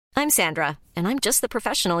I'm Sandra, and I'm just the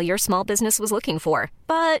professional your small business was looking for.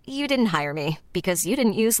 But you didn't hire me because you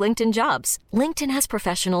didn't use LinkedIn Jobs. LinkedIn has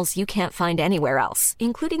professionals you can't find anywhere else,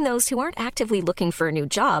 including those who aren't actively looking for a new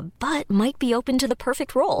job, but might be open to the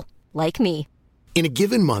perfect role, like me. In a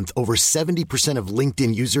given month, over 70% of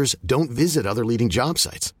LinkedIn users don't visit other leading job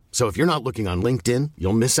sites. So if you're not looking on LinkedIn,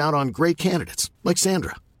 you'll miss out on great candidates like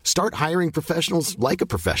Sandra. Start hiring professionals like a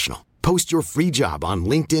professional. Post your free job on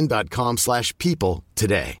linkedin.com/people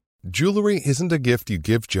today. Jewelry isn't a gift you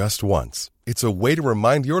give just once. It's a way to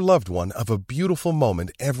remind your loved one of a beautiful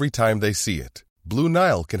moment every time they see it. Blue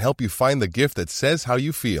Nile can help you find the gift that says how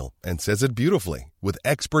you feel and says it beautifully, with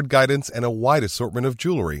expert guidance and a wide assortment of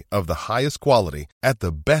jewelry of the highest quality at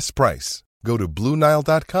the best price. Go to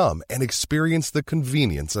BlueNile.com and experience the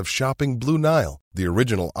convenience of shopping Blue Nile, the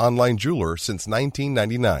original online jeweler since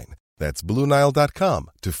 1999. That's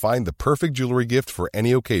BlueNile.com to find the perfect jewelry gift for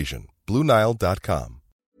any occasion. BlueNile.com.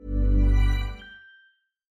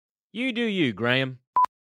 You do you, Graham.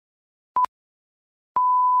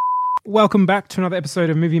 Welcome back to another episode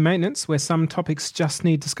of Movie Maintenance, where some topics just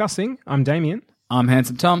need discussing. I'm Damien. I'm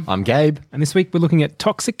Handsome Tom. I'm Gabe. And this week we're looking at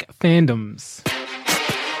toxic fandoms.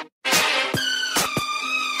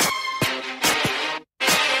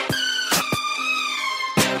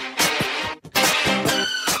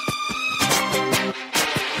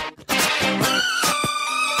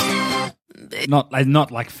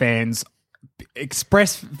 Not like fans.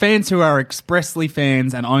 Fans who are expressly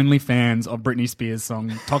fans and only fans of Britney Spears'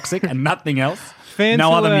 song Toxic and nothing else.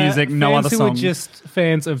 No other music, no other song. song. Fans who are just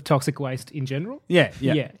fans of toxic waste in general. Yeah.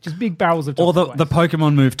 Just big barrels of or toxic the waste.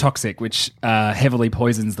 Pokemon move Toxic, which heavily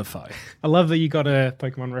poisons the foe. I love that you got a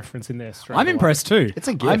Pokemon reference in there straight I'm away. impressed too. It's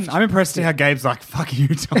a gift. I'm impressed to how Gabe's like, fuck you,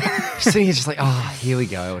 Tom. Sitting here just like, oh, here we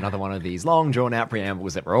go. Another one of these long, drawn-out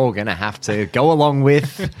preambles that we're all going to have to go along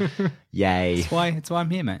with. Yay. It's why I'm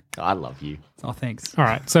here, mate. I love you. Oh, thanks. All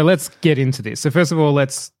right, so let's get into this. So first of all,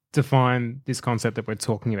 let's define this concept that we're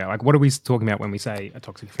talking about. Like, what are we talking about when we say a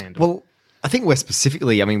toxic fandom? Well, I think we're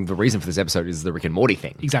specifically, the reason for this episode is the Rick and Morty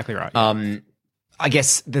thing. Exactly right. I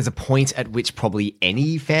guess there's a point at which probably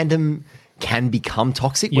any fandom can become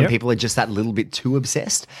toxic when people are just that little bit too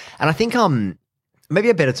obsessed. And I think maybe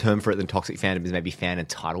a better term for it than toxic fandom is maybe fan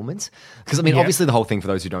entitlement. Because, obviously the whole thing, for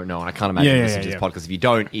those who don't know, and I can't imagine listening to this podcast if you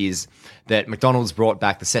don't, is that McDonald's brought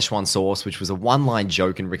back the Szechuan sauce, which was a one-line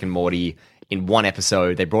joke in Rick and Morty in one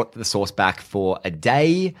episode. They brought the sauce back for a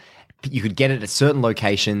day. You could get it at certain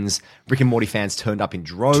locations. Rick and Morty fans turned up in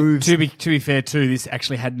droves. To be fair, too, this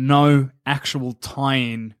actually had no actual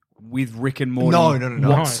tie-in with Rick and Morty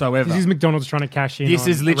whatsoever. This is McDonald's trying to cash in. This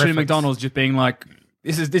is on a literally reference. McDonald's just being like,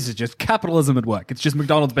 this is just capitalism at work. It's just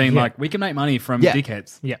McDonald's being like, we can make money from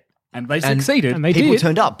dickheads. Yeah. And they succeeded. And they People did.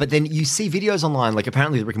 turned up, but then you see videos online, like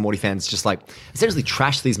apparently the Rick and Morty fans just like essentially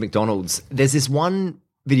trash these McDonald's. There's this one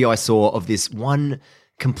video I saw of this one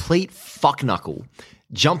complete fuckknuckle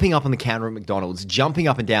jumping up on the counter at McDonald's, jumping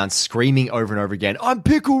up and down, screaming over and over again, "I'm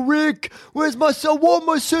Pickle Rick! I want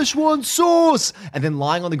my Szechuan sauce!" And then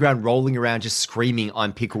lying on the ground, rolling around, just screaming,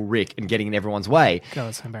 "I'm Pickle Rick," and getting in everyone's way. God,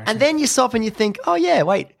 that's so embarrassing. And then you stop and you think, oh yeah,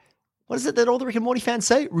 wait, what is it that all the Rick and Morty fans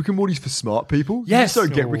say? Rick and Morty's for smart people? Yes. You just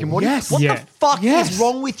don't get Rick and Morty? Yes. What Yeah. the fuck Yes. is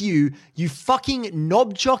wrong with you, you fucking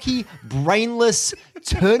knob jockey, brainless,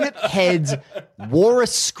 turnip head, wore a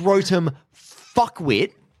scrotum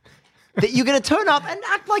fuckwit, that you're going to turn up and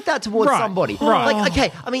act like that towards somebody? Right. Like,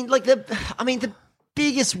 okay, the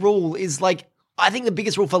biggest rule is like, I think the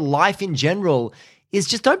biggest rule for life in general is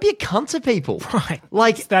just don't be a cunt to people. Right.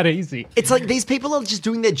 Like, It's that easy. it's like these people are just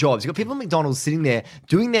doing their jobs. You've got people at McDonald's sitting there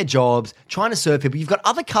doing their jobs, trying to serve people. You've got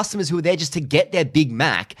other customers who are there just to get their Big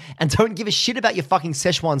Mac and don't give a shit about your fucking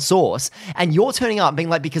Szechuan sauce. And you're turning up and being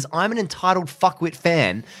like, because I'm an entitled fuckwit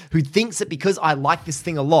fan who thinks that because I like this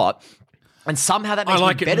thing a lot, and somehow that makes I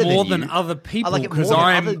like me better it more than than you. other people I like it because more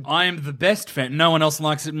than I am the best fan. No one else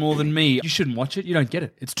likes it more than me. You shouldn't watch it. You don't get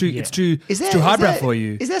it. It's too Is there- too is highbrow there- for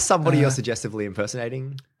you. Is there somebody you're suggestively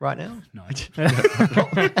impersonating right now? No,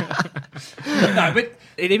 no, but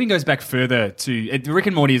it even goes back further to Rick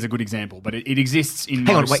and Morty is a good example, but it exists in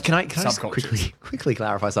Hang on, most wait, can I just subcultures. quickly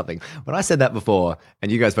clarify something? When I said that before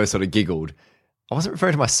and you guys both sort of giggled, I wasn't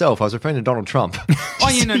referring to myself, I was referring to Donald Trump. Oh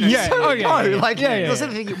yeah, no. Yeah. So, Oh, yeah, yeah. Like, Yeah, yeah, I was yeah.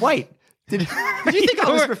 thinking, wait, did you think I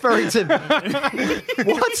was referring to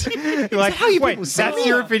what? Is that how you people say that's it?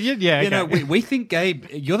 your opinion? Yeah. You okay. know, we think, Gabe,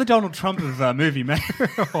 you're the Donald Trump of movie, man.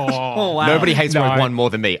 Oh, wow. Nobody hates No. Rogue One more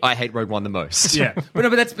than me. I hate Rogue One the most. Yeah, but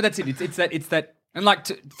that's it. It's that. And like,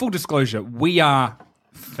 full disclosure, we are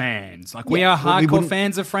fans. Like we are hardcore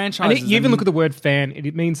fans of franchises. And you even look at the word fan,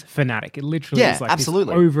 it means fanatic. It literally is like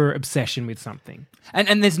absolutely. this over obsession with something.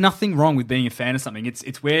 And there's nothing wrong with being a fan of something.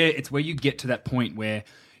 It's where you get to that point where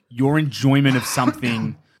your enjoyment of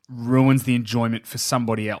something ruins the enjoyment for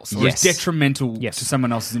somebody else, or is detrimental to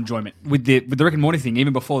someone else's enjoyment. With the Rick and Morty thing,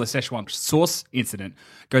 even before the Szechuan sauce incident,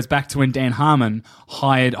 goes back to when Dan Harmon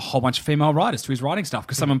hired a whole bunch of female writers to his writing stuff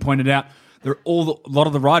because someone pointed out a lot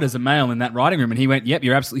of the writers are male in that writing room, and he went, "Yep,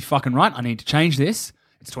 you're absolutely fucking right. I need to change this."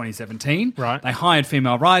 It's 2017. Right. They hired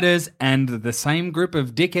female writers, and the same group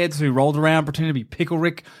of dickheads who rolled around pretending to be Pickle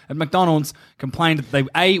Rick at McDonald's complained that they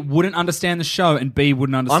A, wouldn't understand the show, and B,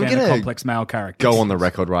 wouldn't understand the complex male characters. Go on the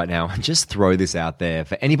record right now and just throw this out there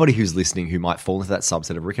for anybody who's listening who might fall into that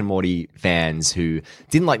subset of Rick and Morty fans who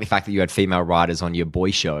didn't like the fact that you had female writers on your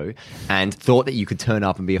boy show and thought that you could turn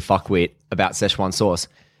up and be a fuckwit about Szechuan sauce.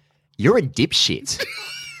 You're a dipshit.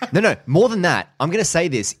 No, more than that, I'm going to say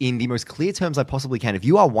this in the most clear terms I possibly can. If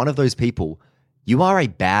you are one of those people, you are a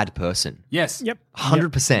bad person. Yes. Yep.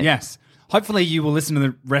 100%. Yes. Hopefully you will listen to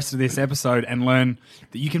the rest of this episode and learn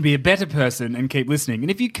that you can be a better person and keep listening. And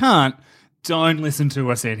if you can't, don't listen to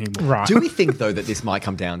us anymore. Right. Do we think, though, that this might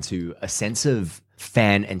come down to a sense of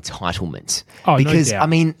fan entitlement? Oh, because, no doubt. I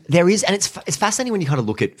mean, there is, and it's fascinating when you kind of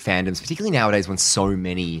look at fandoms, particularly nowadays when so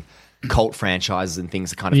many cult franchises and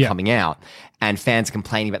things are kind of coming out, and fans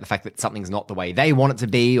complaining about the fact that something's not the way they want it to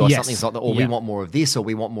be, or something's not, or we want more of this, or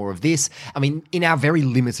we want more of this. I mean, in our very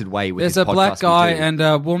limited way, with there's this a black podcast guy we do. and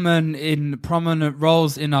a woman in prominent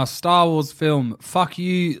roles in a Star Wars film. Fuck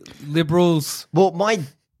you, liberals. Well, my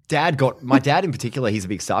dad in particular, he's a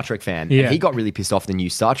big Star Trek fan, Yeah. and he got really pissed off the new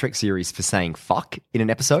Star Trek series for saying fuck in an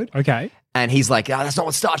episode. Okay. And he's like, that's not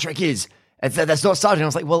what Star Trek is. That's not Star Trek. And I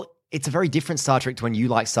was like, well, it's a very different Star Trek to when you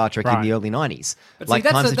like Star Trek in the early 90s. But like, see,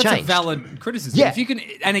 times have that's changed. a valid criticism. Yeah. If you can,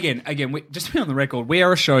 and again, just to be on the record, we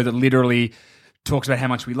are a show that literally talks about how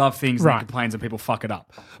much we love things and complains and people fuck it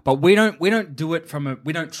up. But we don't do it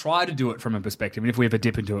we don't try to do it from a perspective. And if we ever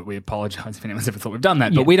dip into it, we apologize if anyone's ever thought we've done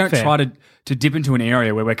that. But we don't try to dip into an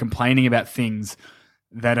area where we're complaining about things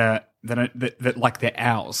that like they're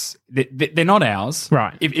ours. They're not ours.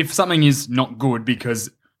 Right. If something is not good because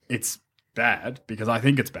it's bad, because I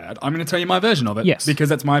think it's bad, I'm going to tell you my version of it. Yes. Because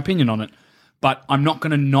that's my opinion on it. But I'm not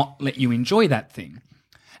going to not let you enjoy that thing.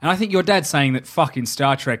 And I think your dad saying that fucking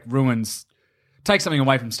Star Trek takes something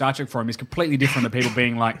away from Star Trek for him is completely different to people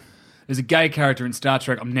being like, there's a gay character in Star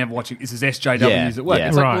Trek, I'm never watching, this is SJWs at work. Yeah.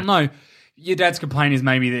 It's like, well, no, your dad's complaint is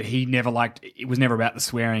maybe that he never liked, it was never about the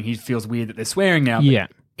swearing. He feels weird that they're swearing now. Yeah.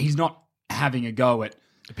 He's not having a go at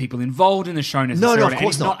the people involved in the show necessarily. No, of and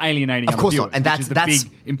course he's not alienating Of other course viewers, not. And which is the that's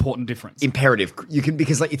big important difference. Imperative. You can,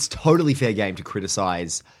 because like it's totally fair game to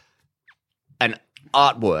criticize an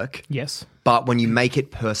artwork. Yes. But when you make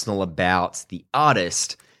it personal about the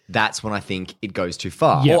artist, that's when I think it goes too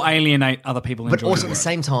far. Or alienate other people. But also at the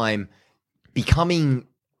same time, becoming...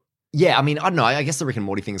 Yeah, I mean, I don't know. I guess the Rick and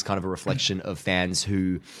Morty thing is kind of a reflection of fans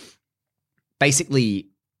who basically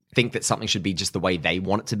think that something should be just the way they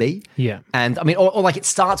want it to be. Yeah. And I mean, or like it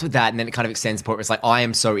starts with that and then it kind of extends to the point where it's like, I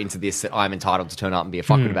am so into this that I'm entitled to turn up and be a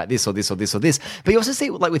fuckwit about this or this or this or this. But you also see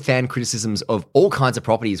it like with fan criticisms of all kinds of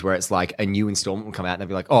properties where it's like a new installment will come out and they'll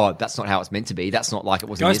be like, oh, that's not how it's meant to be. That's not like it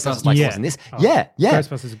was in this. That's not like it was in this. Yeah.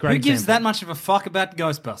 Ghostbusters is a great Who gives example. that much of a fuck about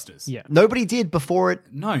Ghostbusters? Yeah. Nobody did before it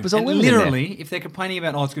No, was and all literally, if they're complaining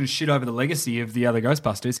about, oh, it's going to shit over the legacy of the other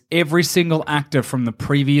Ghostbusters, every single actor from the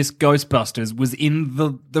previous Ghostbusters was in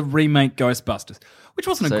the remake Ghostbusters, which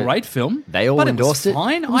wasn't a great film. they all but endorsed it. it? Was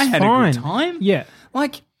fine. It was I had a fine. good time. Yeah.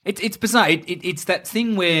 Like, it's bizarre. It's that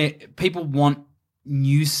thing where people want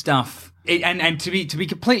new stuff. And to be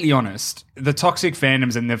completely honest, the toxic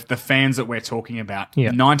fandoms and the fans that we're talking about,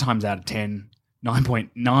 9 times out of 10,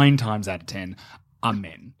 9.9 times out of 10 are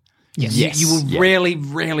men. Yes. You will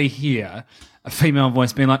rarely hear a female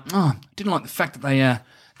voice being like, oh, I didn't like the fact that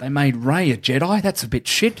they made Rey a Jedi. That's a bit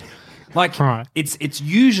shit. Like, Right. it's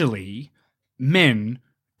usually men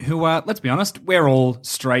who are, let's be honest, we're all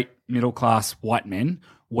straight, middle-class white men.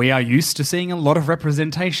 We are used to seeing a lot of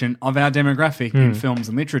representation of our demographic in films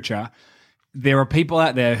and literature. There are people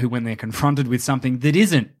out there who, when they're confronted with something that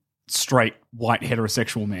isn't straight, white,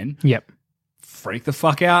 heterosexual men, Yep. freak the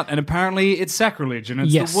fuck out, and apparently it's sacrilege, and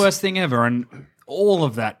it's Yes. the worst thing ever, and all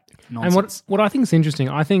of that nonsense. And what I think is interesting,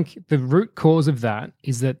 I think the root cause of that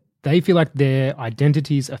is that they feel like their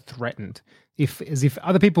identities are threatened. As if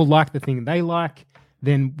other people like the thing they like,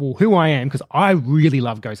 then, well, who I am, because I really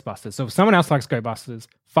love Ghostbusters. So if someone else likes Ghostbusters,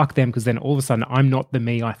 fuck them, because then all of a sudden I'm not the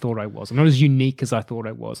me I thought I was. I'm not as unique as I thought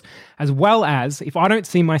I was. As well as, if I don't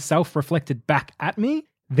see myself reflected back at me,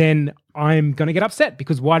 then I'm going to get upset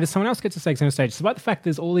because why does someone else get to stay center stage? Despite the fact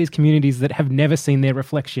there's all these communities that have never seen their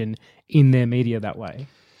reflection in their media that way.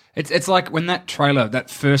 It's like when that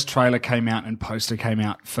first trailer came out and poster came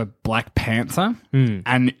out for Black Panther,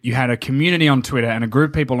 and you had a community on Twitter and a group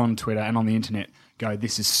of people on Twitter and on the internet go,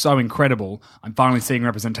 this is so incredible. I'm finally seeing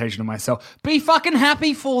representation of myself. Be fucking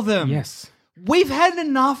happy for them. Yes. We've had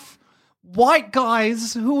enough white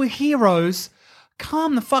guys who are heroes.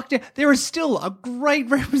 Calm the fuck down. There is still a great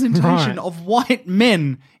representation of white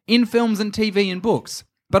men in films and TV and books.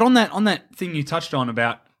 But on that thing you touched on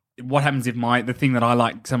about what happens if the thing that I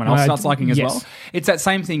like someone else starts liking as well, it's that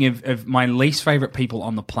same thing of my least favourite people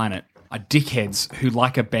on the planet are dickheads who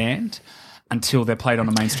like a band until they're played on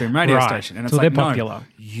a mainstream radio station. And it's like, no, popular.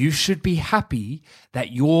 You should be happy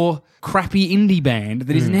that your crappy indie band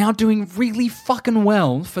that is now doing really fucking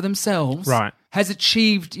well for themselves has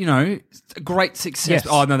achieved, great success. Yes.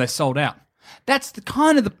 Oh, no, they're sold out. That's the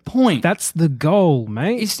kind of the point. That's the goal,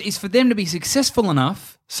 mate. Is for them to be successful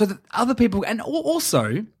enough so that other people... And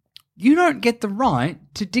also, you don't get the right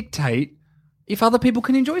to dictate if other people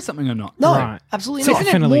can enjoy something or not. No, absolutely not.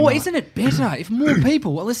 Isn't it better if more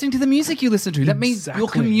people are listening to the music you listen to? That means your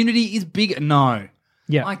community is bigger. No.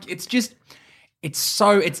 Yeah. Like, we're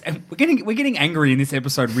getting angry in this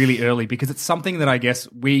episode really early because it's something that I guess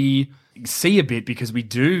we see a bit because we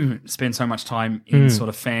do spend so much time in sort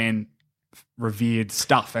of fan revered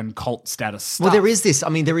stuff and cult status stuff. Well, there is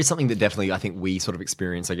something that definitely I think we sort of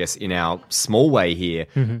experience, I guess, in our small way here.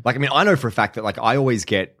 Like, I mean, I know for a fact that like I always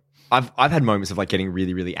get, I've had moments of like getting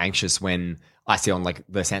really, really anxious when I see on like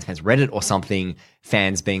the Sans Pants Reddit or something,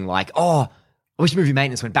 fans being like, oh, I wish movie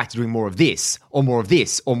maintenance went back to doing more of this, or more of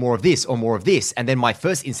this, or more of this, or more of this. And then my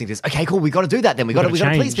first instinct is, okay, cool, we got to do that then. We got to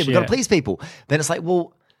please people. We got to please people. Then it's like,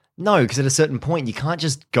 well, no, because at a certain point you can't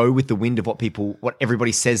just go with the wind of what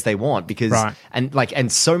everybody says they want because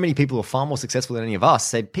and so many people are far more successful than any of us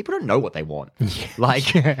say people don't know what they want.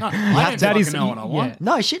 Like I don't know what I want.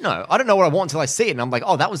 No, shit no. I don't know what I want until I see it and I'm like,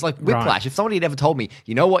 oh, that was like Whiplash. Right. If somebody had ever told me,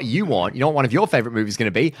 you know what you want, you know what one of your favorite movies is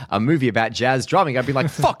going to be? A movie about jazz drumming, I'd be like,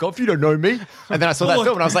 fuck off, you don't know me. And then I saw that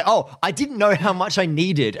film and I was like, oh, I didn't know how much I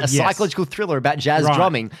needed a psychological thriller about jazz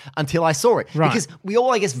drumming until I saw it. Because we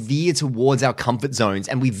all, I guess, veer towards our comfort zones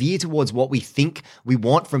and we veer towards what we think we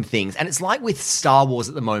want from things. And it's like with Star Wars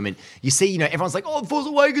at the moment. You see, everyone's like, oh, Force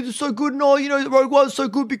Awakens is so good. No, Rogue One is so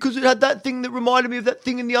good because it had that thing that reminded me of that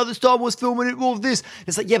thing in the other Star Wars film and it all of this.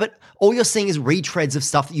 It's like, yeah, but all you're seeing is retreads of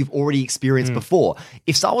stuff that you've already experienced before.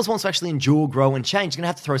 If Star Wars wants to actually endure, grow, and change, you're going to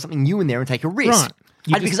have to throw something new in there and take a risk. Right.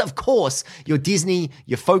 Because of course, you're Disney,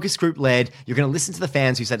 you're focus group led, you're going to listen to the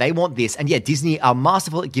fans who say they want this. And yeah, Disney are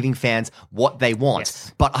masterful at giving fans what they want.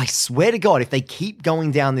 Yes. But I swear to God, if they keep going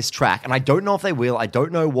down this track, and I don't know if they will, I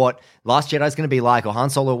don't know what Last Jedi is going to be like or Han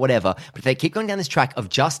Solo or whatever, but if they keep going down this track of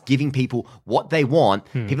just giving people what they want,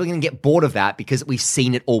 people are going to get bored of that because we've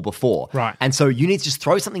seen it all before. Right. And so you need to just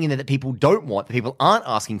throw something in there that people don't want, that people aren't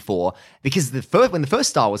asking for, because when the first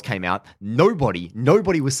Star Wars came out, nobody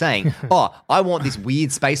was saying, oh, I want this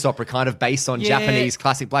weird space opera kind of based on Japanese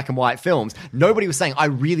classic black and white films. Nobody was saying, I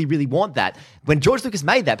really, really want that. When George Lucas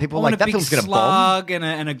made that, people were like, that film's going to bomb.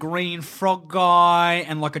 And a green frog guy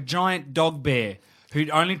and like a giant dog bear who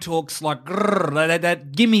only talks like,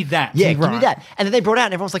 give me that. Yeah, give me that. And then they brought out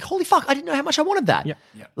and everyone's like, holy fuck, I didn't know how much I wanted that. Yeah.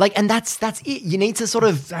 Like, and that's it. You need to sort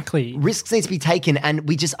of, risks need to be taken. And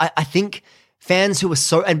I think fans who are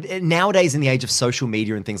so, and nowadays in the age of social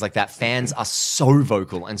media and things like that, fans are so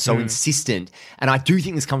vocal and so insistent. And I do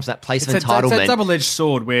think this comes from that place of entitlement. It's a double-edged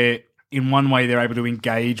sword where in one way they're able to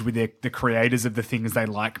engage with the creators of the things they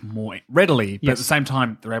like more readily, but at the same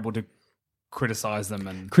time they're able to criticize them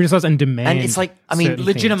and demand. And it's like, I mean,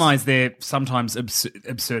 legitimize their sometimes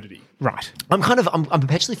absurdity. Right. I'm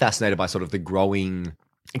perpetually fascinated by sort of the growing,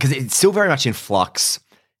 because it's still very much in flux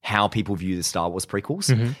how people view the Star Wars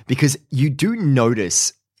prequels, because you do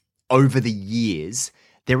notice over the years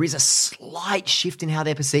there is a slight shift in how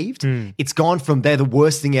they're perceived. It's gone from they're the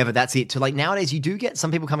worst thing ever, that's it, to like nowadays you do get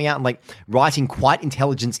some people coming out and like writing quite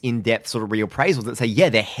intelligence, in-depth sort of reappraisals that say, yeah,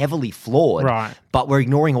 they're heavily flawed, but we're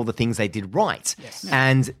ignoring all the things they did right. Yes.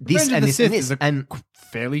 And this and this and this. And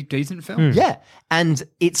fairly decent film. Yeah. And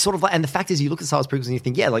it's sort of like, and the fact is you look at Star Wars prequels and you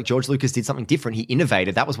think, yeah, like George Lucas did something different. He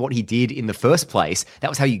innovated. That was what he did in the first place. That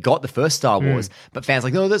was how you got the first Star Wars. But fans are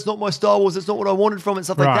like, no, that's not my Star Wars. That's not what I wanted from it,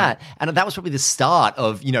 stuff like that. And that was probably the start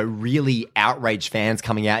of, really outraged fans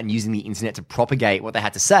coming out and using the internet to propagate what they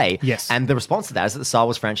had to say. Yes. And the response to that is that the Star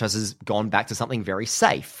Wars franchise has gone back to something very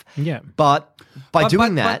safe. Yeah. But by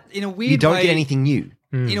doing that, in a weird you don't way, get anything new.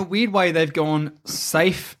 In a weird way, they've gone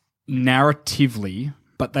safe narratively,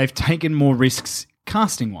 but they've taken more risks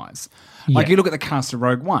casting-wise. Like, you look at the cast of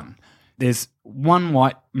Rogue One. there's one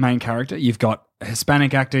white main character, you've got a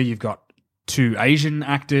Hispanic actor, you've got 2 Asian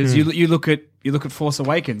actors. You look at Force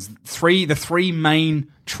Awakens. The three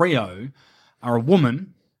main trio are a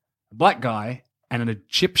woman, a black guy, and an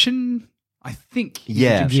Egyptian. I think.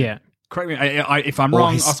 Yeah. Correct me if I'm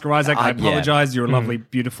wrong, Oscar Isaac. I apologize. You're a lovely,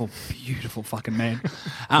 beautiful, beautiful fucking man.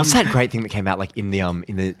 What's that great thing that came out like in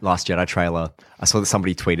the Last Jedi trailer? I saw that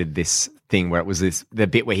somebody tweeted this thing where it was the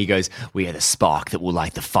bit where he goes, "We are the spark that will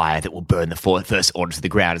light the fire that will burn the First Order to the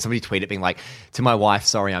ground." And somebody tweeted being like, "To my wife,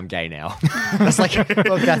 sorry, I'm gay now." That's like,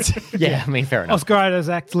 well, that's I mean, fair enough. Oscar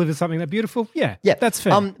Isaac delivers something that beautiful. Yeah, that's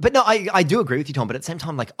fair. But no, I do agree with you, Tom. But at the same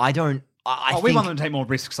time, like, I don't. We want them to take more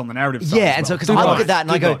risks on the narrative side. Yeah, and so because I look at that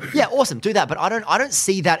and I go, yeah, awesome, do that. But I don't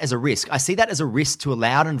see that as a risk. I see that as a risk to a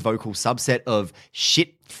loud and vocal subset of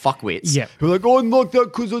shit fuckwits who are like, oh, I'm like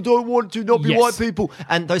that because I don't want to not be white people.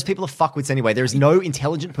 And those people are fuckwits anyway. There is no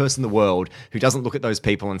intelligent person in the world who doesn't look at those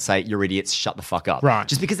people and say, you're idiots, shut the fuck up. Right.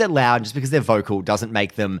 Just because they're loud, just because they're vocal doesn't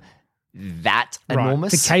make them that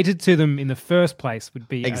enormous. To cater to them in the first place would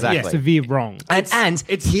be a severe wrong. And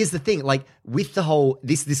here's the thing, like with the whole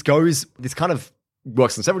this kind of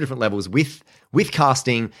works on several different levels with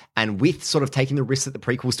casting and with sort of taking the risks that the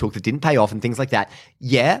prequels took that didn't pay off and things like that.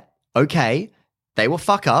 Yeah, okay. They were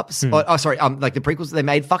fuck ups. Like the prequels, they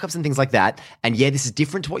made fuck ups and things like that. And yeah, this is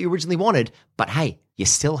different to what you originally wanted. But hey, you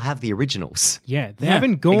still have the originals. Yeah, they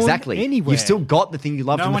haven't gone anywhere. You've still got the thing you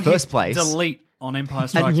loved in the first place. Delete on Empire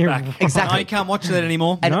Strikes Back. Exactly. No, you can't watch that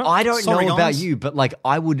anymore. And I don't know about you, but like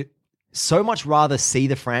I would so much rather see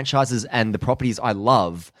the franchises and the properties I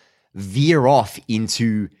love veer off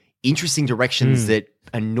into interesting directions that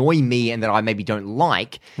annoy me and that I maybe don't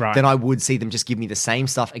like than I would see them just give me the same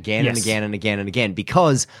stuff again and again and again and again,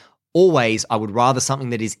 because always I would rather something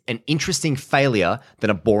that is an interesting failure than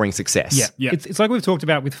a boring success. Yeah. It's like we've talked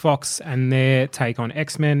about with Fox and their take on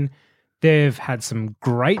X-Men. They've had some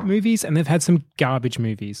great movies and they've had some garbage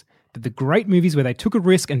movies. But the great movies where they took a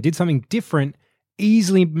risk and did something different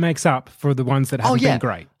easily makes up for the ones that haven't been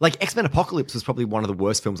great. Like X-Men Apocalypse was probably one of the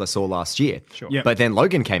worst films I saw last year. Sure. Yeah. But then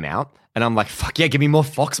Logan came out and I'm like, fuck yeah, give me more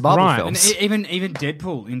Fox Marvel films. And even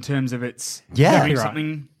Deadpool in terms of its doing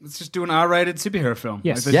something, let's just do an R-rated superhero film.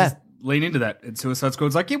 Yes. Like, just lean into that. And Suicide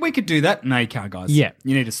Squad's like, yeah, we could do that. No, you can't, guys. Yeah.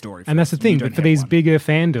 You need a story. And that's the thing. But for these bigger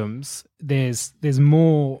fandoms, there's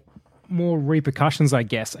more repercussions, I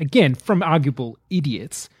guess, again, from arguable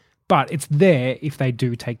idiots, but it's there if they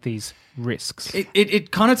do take these risks.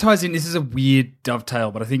 It kind of ties in. This is a weird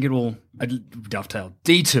dovetail, but I think it will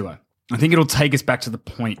detour. I think it'll take us back to the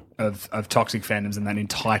point of toxic fandoms and that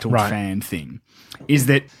entitled fan thing, is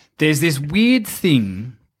that there's this weird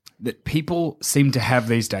thing that people seem to have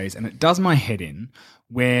these days, and it does my head in,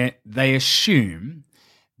 where they assume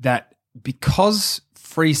that because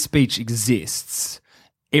free speech exists,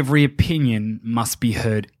 every opinion must be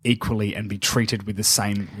heard equally and be treated with the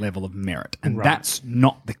same level of merit. And that's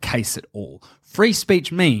not the case at all. Free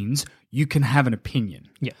speech means you can have an opinion.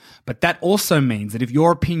 Yeah. But that also means that if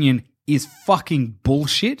your opinion is fucking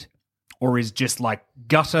bullshit or is just like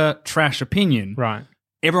gutter trash opinion,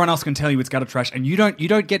 everyone else can tell you it's gutter trash, and you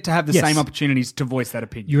don't get to have the same opportunities to voice that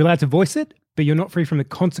opinion. You're allowed to voice it, but you're not free from the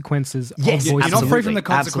consequences of voicing. You're not free from the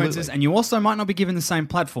consequences, and you also might not be given the same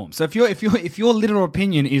platform. So if your literal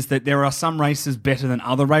opinion is that there are some races better than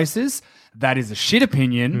other races, that is a shit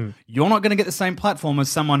opinion. You're not going to get the same platform as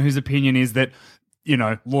someone whose opinion is that, you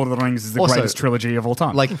know, Lord of the Rings is the greatest trilogy of all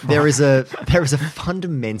time. Like there is a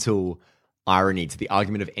fundamental irony to the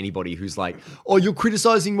argument of anybody who's like, oh, you're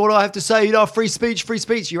criticizing what I have to say, free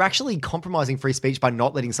speech. You're actually compromising free speech by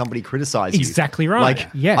not letting somebody criticize you. Exactly right. Like,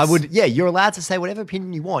 yes. You're allowed to say whatever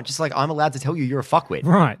opinion you want, just like I'm allowed to tell you you're a fuckwit.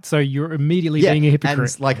 Right. So you're immediately being a hypocrite. And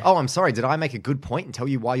it's like, oh, I'm sorry, did I make a good point and tell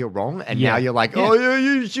you why you're wrong? And now you're like, oh,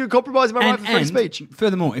 yeah, you're compromising my right for free speech.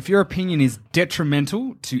 Furthermore, if your opinion is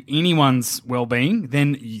detrimental to anyone's well-being,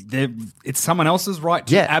 then it's someone else's right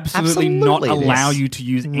to absolutely not allow you to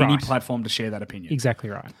use any platform to share that opinion. Exactly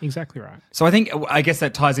right. So I guess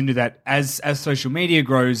that ties into that. As social media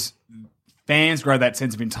grows, fans grow that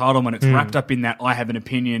sense of entitlement. It's wrapped up in that I have an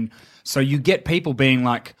opinion. So you get people being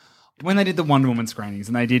like, when they did the Wonder Woman screenings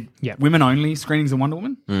and they did women-only screenings of Wonder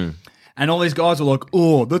Woman, and all these guys were like,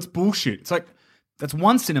 oh, that's bullshit. It's like, that's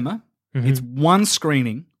one cinema. It's one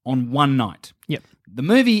screening on one night. Yep. The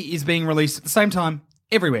movie is being released at the same time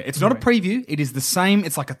everywhere. It's not a preview. It is the same.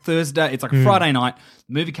 It's like a Thursday. It's like a Friday night.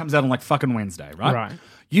 The movie comes out on like fucking Wednesday, right? Right.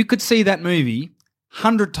 You could see that movie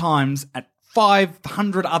 100 times at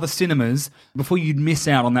 500 other cinemas before you'd miss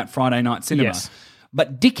out on that Friday night cinema. Yes.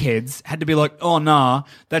 But dickheads had to be like, oh, nah,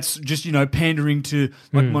 that's just, pandering to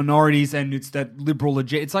like minorities and it's that liberal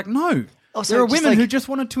agenda. It's like, no. Also, there are just women like- who just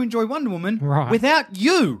wanted to enjoy Wonder Woman Right. without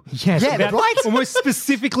you. Yes, Yeah, about- right? Almost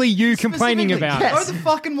specifically you complaining Specifically. about Yes. Go the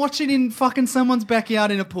fucking watch it in fucking someone's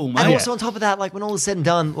backyard in a pool, mate. And also on top of that, like when all is said and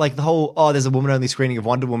done, like the whole, there's a woman-only screening of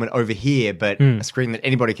Wonder Woman over here, but a screening that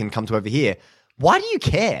anybody can come to over here. Why do you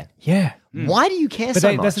care? Yeah. Why do you care But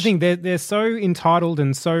so much? that's the thing. They're so entitled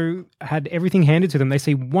and so had everything handed to them. They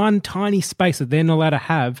see one tiny space that they're not allowed to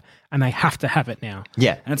have, and they have to have it now.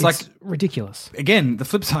 Yeah. And it's like, ridiculous. again, the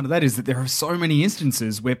flip side of that is that there are so many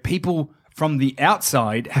instances where people from the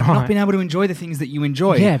outside have not Right. been able to enjoy the things that you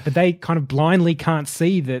enjoy. Yeah, but they kind of blindly can't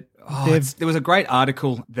see that. There was a great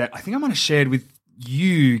article that I think I might have shared with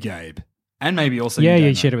you, Gabe, and maybe also Yeah, you, you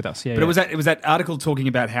Damo. shared it with us. Yeah, But it was that article talking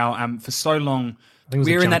about how for so long think it was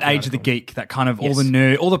a we're in that junkie age of the article. geek, that kind of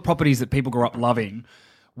Yes. all the properties that people grew up loving,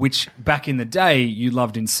 which back in the day you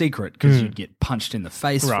loved in secret because you'd get punched in the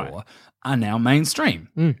face Right. for, are now mainstream.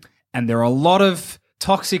 And there are a lot of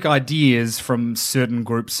toxic ideas from certain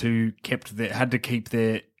groups who had to keep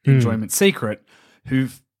their enjoyment secret, who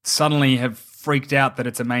suddenly have freaked out that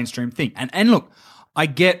it's a mainstream thing. And look, I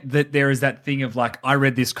get that there is that thing of like, I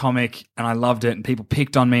read this comic and I loved it and people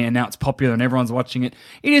picked on me and now it's popular and everyone's watching it.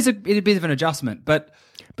 It is a bit of an adjustment, but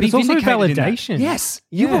be it's also vindicated in that. validation. Yes,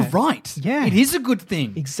 you Yeah. were right. Yeah. It is a good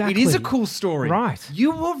thing. Exactly. It is a cool story. Right.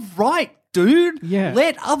 You were right, dude. Yeah.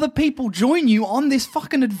 Let other people join you on this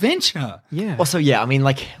fucking adventure. Yeah. Also, yeah, I mean,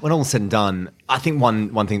 like when all is said and done, I think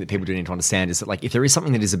one thing that people do need to understand is that, like, if there is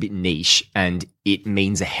something that is a bit niche and it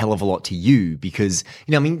means a hell of a lot to you, because,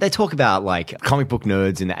 you know, I mean, they talk about like comic book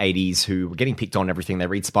nerds in the 80s who were getting picked on and everything. They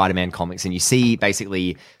read Spider-Man comics, and you see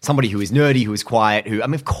basically somebody who is nerdy, who is quiet, who, I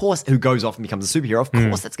mean, of course, who goes off and becomes a superhero. Of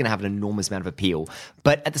course, that's going to have an enormous amount of appeal.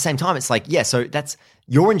 But at the same time, it's like, yeah, so that's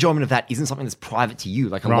your enjoyment of that isn't something that's private to you.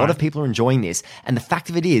 Like a lot of people are enjoying this, and the fact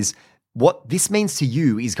of it is, what this means to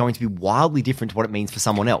you is going to be wildly different to what it means for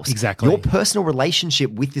someone else. Exactly. Your personal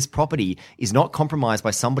relationship with this property is not compromised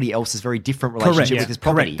by somebody else's very different relationship with this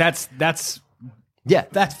property. Correct. That's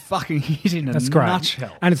fucking it in a That's great.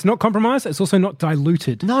 nutshell. And it's not compromised. It's also not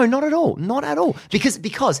diluted. No, not at all. Not at all.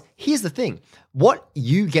 Because here's the thing. What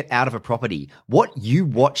you get out of a property, what you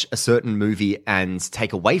watch a certain movie and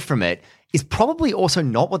take away from it is probably also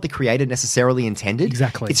not what the creator necessarily intended.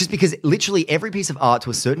 Exactly. It's just because literally every piece of art to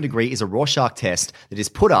a certain degree is a Rorschach test that is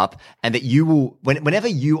put up, and that you will, whenever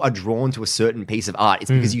you are drawn to a certain piece of art, it's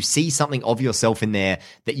because you see something of yourself in there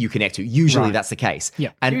that you connect to. Usually that's the case.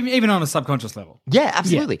 Yeah. And Even on a subconscious level. yeah,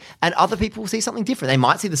 absolutely. And other people will see something different. They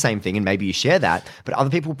might see the same thing and maybe you share that, but other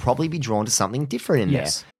people will probably be drawn to something different in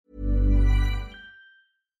Yes. there.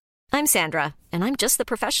 I'm Sandra, and I'm just the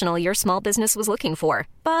professional your small business was looking for.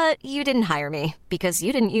 But you didn't hire me because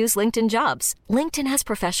you didn't use LinkedIn Jobs. LinkedIn has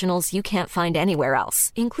professionals you can't find anywhere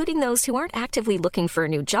else, including those who aren't actively looking for a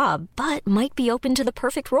new job, but might be open to the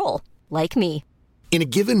perfect role, like me. In a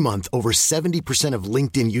given month, over 70% of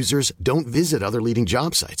LinkedIn users don't visit other leading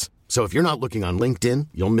job sites. So if you're not looking on LinkedIn,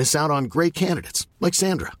 you'll miss out on great candidates like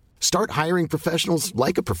Sandra. Start hiring professionals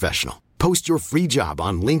like a professional. Post your free job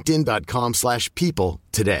on linkedin.com/people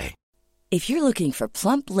today. If you're looking for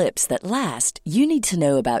plump lips that last, you need to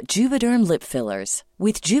know about Juvederm lip fillers.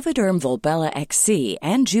 With Juvederm Volbella XC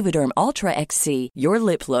and Juvederm Ultra XC, your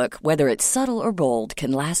lip look, whether it's subtle or bold, can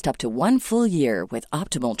last up to 1 full year with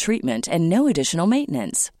optimal treatment and no additional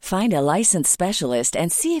maintenance. Find a licensed specialist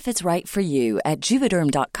and see if it's right for you at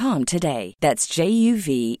Juvederm.com today. That's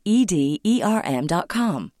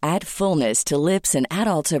JUVEDERM.com. Add fullness to lips in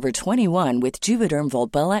adults over 21 with Juvederm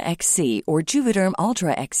Volbella XC or Juvederm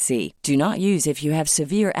Ultra XC. Do not use if you have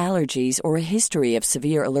severe allergies or a history of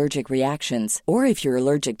severe allergic reactions, or if you're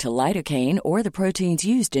allergic to lidocaine or the proteins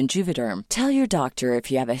used in Juvederm. Tell your doctor if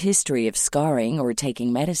you have a history of scarring or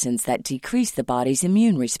taking medicines that decrease the body's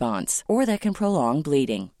immune response or that can prolong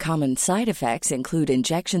bleeding. Common side effects include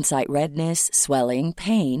injection site redness, swelling,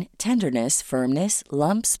 pain, tenderness, firmness,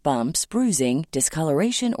 lumps, bumps, bruising,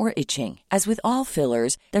 discoloration, or itching. As with all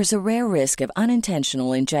fillers, there's a rare risk of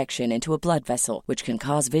unintentional injection into a blood vessel, which can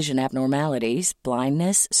cause vision abnormalities,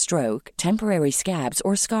 blindness, stroke, temporary scabs,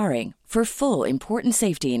 or scarring. For full, important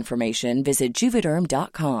safety information, visit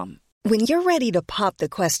Juvederm.com. When you're ready to pop the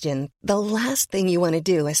question, the last thing you want to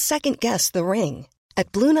do is second-guess the ring.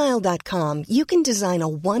 At BlueNile.com, you can design a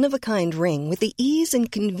one-of-a-kind ring with the ease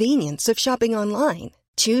and convenience of shopping online.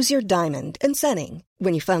 Choose your diamond and setting.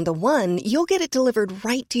 When you find the one, you'll get it delivered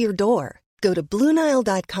right to your door. Go to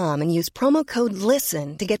BlueNile.com and use promo code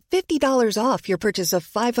LISTEN to get $50 off your purchase of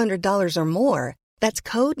 $500 or more. That's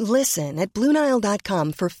code LISTEN at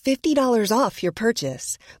BlueNile.com for $50 off your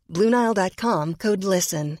purchase. BlueNile.com, code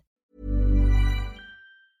LISTEN.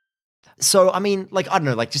 So, I mean, like, I don't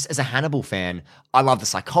know, like, just as a Hannibal fan, I love the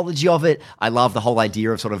psychology of it. I love the whole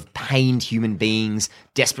idea of sort of pained human beings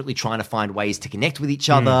desperately trying to find ways to connect with each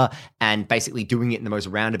other and basically doing it in the most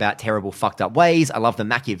roundabout, terrible, fucked up ways. I love the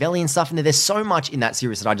Machiavellian stuff in there. There's so much in that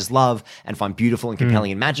series that I just love and find beautiful and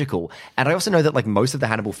compelling and magical. And I also know that, like, most of the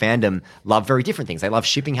Hannibal fandom love very different things. They love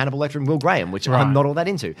shipping Hannibal Lecter and Will Graham, which I'm not all that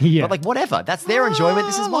into. Yeah. But, like, whatever. That's their enjoyment.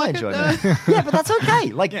 This is my enjoyment. Yeah, but that's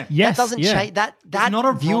okay. Like, that doesn't change. That not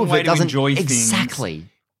a view of way it doesn't enjoy exactly. Things,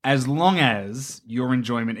 as long as your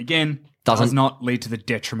enjoyment again does not lead to the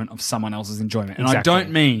detriment of someone else's enjoyment. And I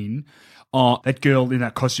don't mean that girl in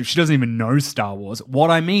that costume, she doesn't even know Star Wars.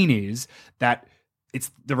 What I mean is that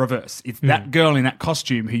it's the reverse. It's that girl in that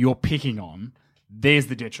costume who you're picking on. There's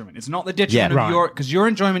the detriment. It's not the detriment of your, because your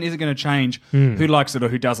enjoyment isn't going to change who likes it or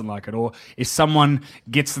who doesn't like it, or if someone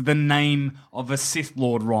gets the name of a Sith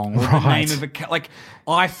Lord wrong, or the name of a like.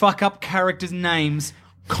 I fuck up characters' names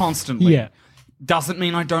constantly. Yeah. Doesn't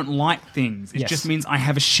mean I don't like things. It just means I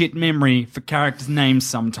have a shit memory for characters' names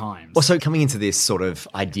sometimes. Also, coming into this sort of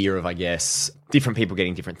idea of, I guess, different people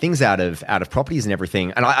getting different things out of properties and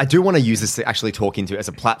everything. And I do want to use this to actually talk into as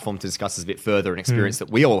a platform to discuss this a bit further, an experience that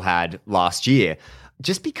we all had last year.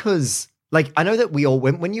 Just because, like, I know that we all,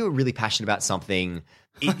 when you're really passionate about something,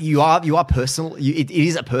 you are personal. It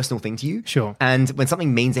is a personal thing to you. Sure. And when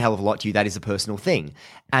something means a hell of a lot to you, that is a personal thing.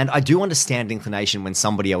 And I do understand the inclination when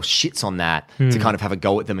somebody else shits on that to kind of have a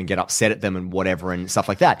go at them and get upset at them and whatever and stuff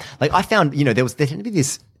like that. Like, I found, there tended to be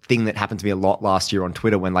this thing that happened to me a lot last year on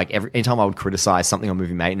Twitter when, like, anytime I would criticize something on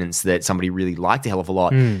movie maintenance that somebody really liked a hell of a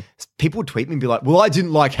lot, people would tweet me and be like, well, I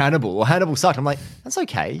didn't like Hannibal, or Hannibal sucked. I'm like, that's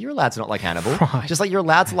okay. You're allowed to not like Hannibal. Right. Just like you're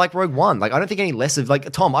allowed to like Rogue One. Like, I don't think any less of,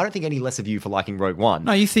 like, Tom, I don't think any less of you for liking Rogue One.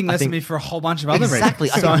 No, you think less of me for a whole bunch of other reasons. Exactly.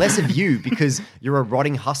 I think less of you because you're a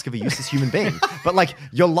rotting husk of a useless human being. But, like,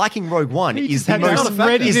 you're liking Rogue One is the most...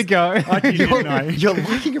 ready to go. Your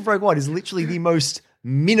liking of Rogue One is literally the most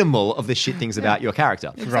minimal of the shit things about your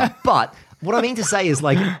character. Right. But what I mean to say is,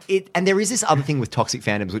 like, and there is this other thing with toxic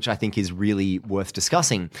fandoms, which I think is really worth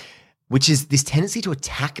discussing, which is this tendency to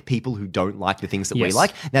attack people who don't like the things that we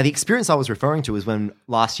like. Now, the experience I was referring to is when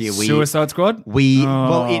last year Suicide Squad?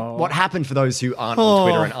 What happened for those who aren't on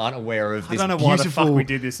Twitter and aren't aware of this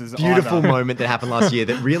beautiful moment that happened last year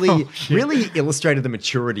that really illustrated the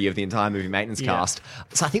maturity of the entire movie maintenance cast.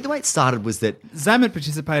 So I think the way it started was that Zamet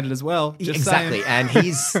participated as well. Exactly. And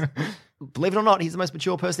he's... Believe it or not, he's the most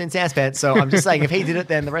mature person in Sanspants. So I'm just saying, if he did it,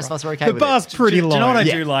 then the rest of us are okay with it. The bar's pretty low. Do you know what I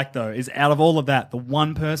do like, though, is out of all of that, the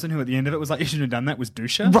one person who at the end of it was like, you shouldn't have done that, was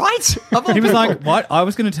Dusha. Right? He was like, what? I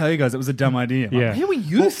was going to tell you guys it was a dumb idea. Like, where were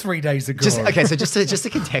you 3 days ago? So just to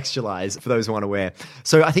contextualize for those who aren't aware.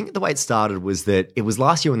 So I think the way it started was that it was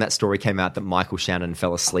last year when that story came out that Michael Shannon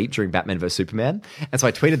fell asleep during Batman vs Superman. And so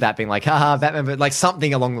I tweeted that being like, haha, Batman, like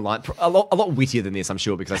something along the line, a lot wittier than this, I'm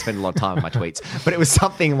sure, because I spend a lot of time on my tweets. But it was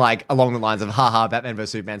something like along the lines of, haha, Batman vs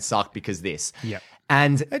Superman sucked because this. Yeah.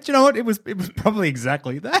 And do you know what? It was probably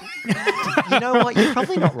exactly that. You know what? You're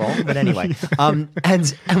probably not wrong, but anyway. And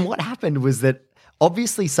what happened was that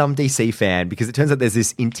obviously some DC fan, because it turns out there's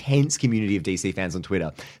this intense community of DC fans on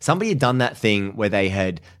Twitter, somebody had done that thing where they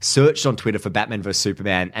had searched on Twitter for Batman vs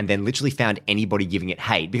Superman and then literally found anybody giving it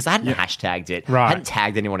hate because I hadn't hashtagged it, hadn't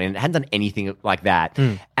tagged anyone in it, hadn't done anything like that.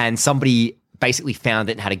 And somebody basically found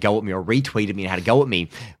it and had a go at me or retweeted me and had a go at me,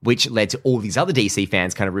 which led to all these other DC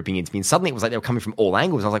fans kind of ripping into me. And suddenly it was like they were coming from all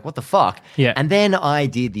angles. I was like, what the fuck? Yeah. And then I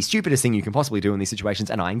did the stupidest thing you can possibly do in these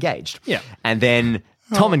situations and I engaged. Yeah. And then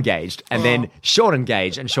Tom engaged, and then Sean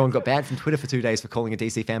engaged, and Sean got banned from Twitter for 2 days for calling a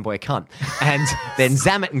DC fanboy a cunt. And then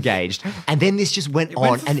Zamet engaged, and then this just went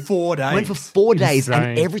on. Went for 4 days. Went for 4 days, Insane.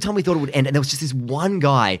 and every time we thought it would end, and there was just this one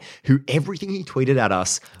guy who everything he tweeted at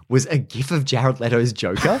us was a gif of Jared Leto's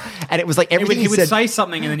Joker, and it was like everything he would said, say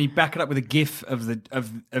something, and then he'd back it up with a gif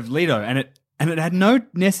of Leto, and it had no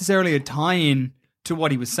necessarily a tie-in to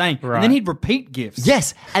what he was saying. Right. And then he'd repeat gifs.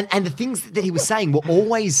 Yes, and the things that he was saying were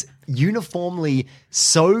always uniformly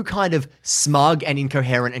so kind of smug and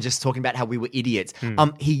incoherent and just talking about how we were idiots.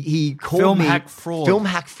 He called Film me hack fraud. Film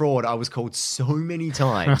hack fraud. I was called so many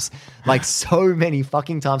times. Like so many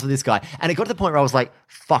fucking times with this guy. And it got to the point where I was like,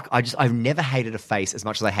 fuck, I've never hated a face as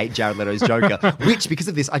much as I hate Jared Leto's Joker, which because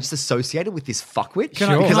of this I just associated with this fuckwit.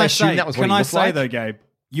 Because I assumed that was what he looked like. Can I say though, Gabe,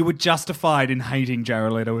 you were justified in hating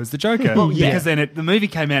Jared Leto as the Joker. Well, yeah. Because then the movie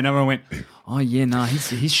came out and everyone went, oh yeah, no,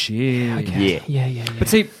 he's shit. Okay. Yeah. But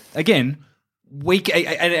see, again,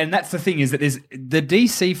 and that's the thing is that the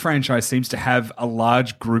DC franchise seems to have a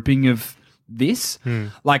large grouping of this.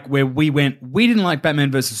 Like where we didn't like Batman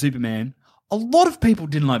versus Superman. a lot of people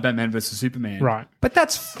didn't like Batman versus Superman. Right. But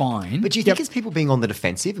that's fine. But do you think it's people being on the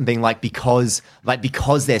defensive and being like, because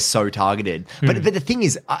they're so targeted? But the thing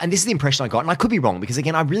is, and this is the impression I got, and I could be wrong, because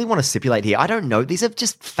again, I really want to stipulate here. I don't know. These are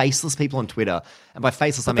just faceless people on Twitter. And by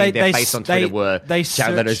faceless, I mean their face on Twitter were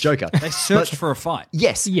Jared Leto's Joker. They searched for a fight.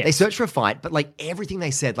 Yes, they searched for a fight, but like everything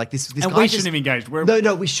they said, like this and guy we shouldn't have engaged.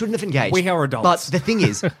 No, we shouldn't have engaged. We are adults. But the thing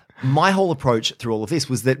is, my whole approach through all of this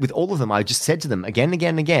was that with all of them, I just said to them again and again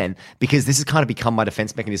and again, because this has kind of become my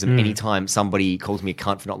defense mechanism. Anytime somebody calls me a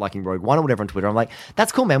cunt for not liking Rogue One or whatever on Twitter, I'm like,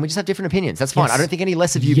 that's cool, man. We just have different opinions. That's fine. I don't think any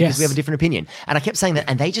less of you because we have a different opinion. And I kept saying that,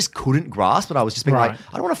 and they just couldn't grasp it. I was just being like,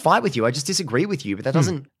 I don't want to fight with you. I just disagree with you, but that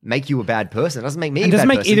doesn't make you a bad person. It doesn't make me a bad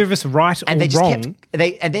person. It doesn't make either of us right or wrong.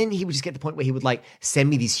 And then he would just get to the point where he would like send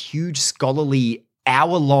me these huge scholarly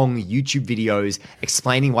hour-long YouTube videos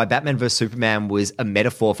explaining why Batman vs. Superman was a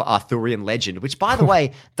metaphor for Arthurian legend, which, by the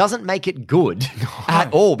way, doesn't make it good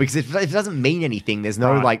at all, because if it doesn't mean anything, there's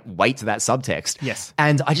no like weight to that subtext. Yes.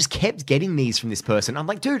 And I just kept getting these from this person. I'm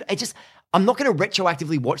like, dude, I'm not going to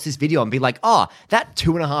retroactively watch this video and be like, that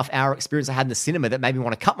 2.5 hour experience I had in the cinema that made me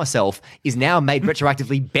want to cut myself is now made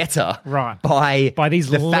retroactively better by these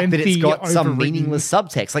the fact that it's got some overwritten meaningless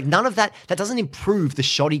subtext. Like none of that doesn't improve the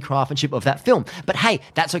shoddy craftsmanship of that film. But hey,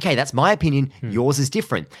 that's okay. That's my opinion. Yours is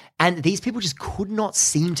different. And these people just could not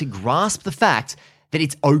seem to grasp the fact that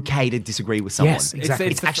it's okay to disagree with someone. Yes, exactly.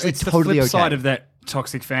 It's actually the totally flip okay. side of that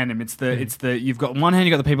toxic fandom. It's the you've got on one hand,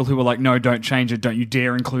 you've got the people who are like, no, don't change it, don't you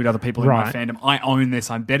dare include other people in my fandom, I own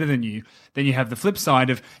this, I'm better than you. Then you have the flip side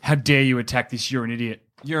of, how dare you attack this, you're an idiot.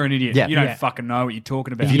 You're an idiot. You don't fucking know what you're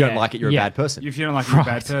talking about. If you don't like it, you're a bad person. If you don't like it, you're a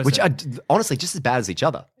bad person. Which are honestly just as bad as each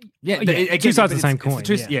other. Again, two sides of the same coin.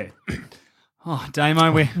 Oh,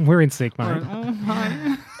 Damo, we're in sync, mate.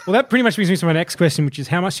 Well, that pretty much brings me to my next question, which is,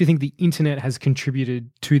 how much do you think the internet has contributed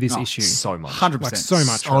to this issue? So much. 100%. Like, so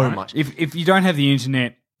much. So much. If you don't have the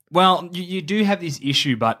internet, well, you do have this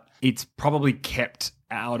issue, but it's probably kept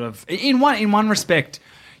out of... In one respect,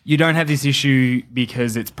 you don't have this issue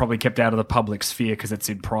because it's probably kept out of the public sphere because it's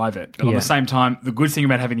in private. But at the same time, the good thing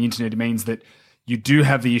about having the internet means that you do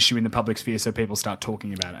have the issue in the public sphere, so people start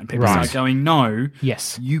talking about it. And people start going, no,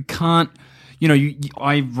 you can't...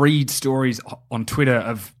 I read stories on Twitter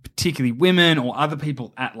of particularly women or other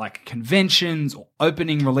people at like conventions or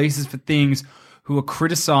opening releases for things who are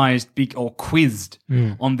criticized or quizzed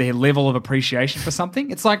on their level of appreciation for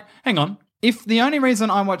something. It's like, hang on, if the only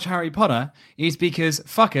reason I watch Harry Potter is because,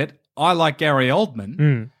 fuck it, I like Gary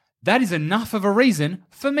Oldman, that is enough of a reason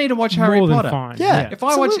for me to watch Harry Potter. Fine. Yeah. If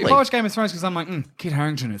I watch Game of Thrones because I'm like, Kit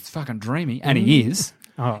Harington is fucking dreamy, and he is.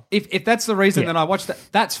 If that's the reason that I watch that,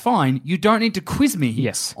 that's fine. You don't need to quiz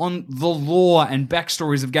me on the lore and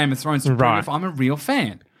backstories of Game of Thrones to prove if I'm a real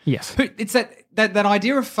fan. Yes. It's that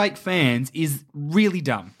idea of fake fans is really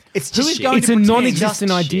dumb. It's just shit. It's a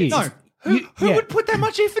non-existent idea. No. Who would put that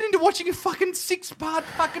much effort into watching a fucking 6-part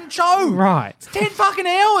fucking show? Right. It's 10 fucking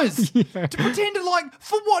hours to pretend to like,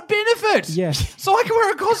 for what benefit? Yes. So I can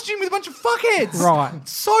wear a costume with a bunch of fuckheads. Right.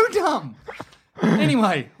 So dumb.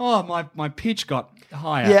 Anyway, my pitch got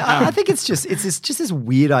higher. Yeah, I think it's just this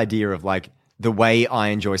weird idea of like the way I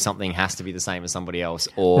enjoy something has to be the same as somebody else,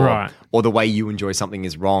 or the way you enjoy something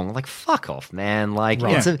is wrong. Like, fuck off, man. Like,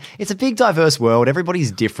 it's a big diverse world.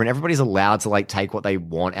 Everybody's different. Everybody's allowed to like take what they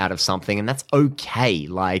want out of something, and that's okay.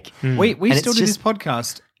 Like, we still do this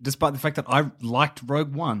podcast despite the fact that I liked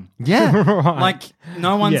Rogue One. Yeah. Like,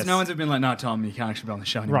 no one's ever been like, no, Tom, you can't actually be on the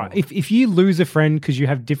show anymore. Right. If you lose a friend because you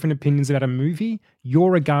have different opinions about a movie,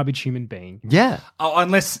 you're a garbage human being. Yeah. Oh,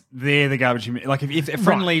 unless they're the garbage human. Like, if a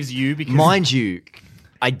friend leaves you because... Mind you,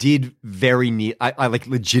 I did very near. I like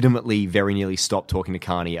legitimately very nearly stopped talking to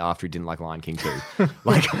Carney after he didn't like Lion King 2.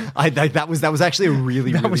 Like that was actually a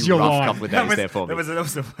really rough couple of days there for me.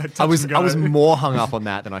 I was more hung up on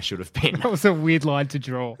that than I should have been. That was a weird line to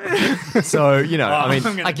draw. So I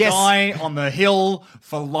mean, I guess die on the hill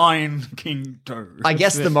for Lion King 2. I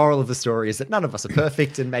guess the moral of the story is that none of us are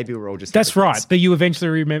perfect, and maybe we're all just. That's right. But you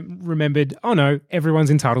eventually remembered. Oh no,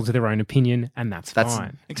 everyone's entitled to their own opinion, and that's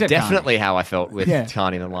fine. Except definitely how I felt with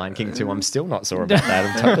Carney and the Lion King 2. I'm still not sore about that.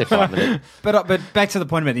 I'm totally fine with it. But back to the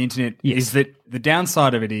point about the internet is that the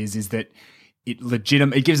downside of it is that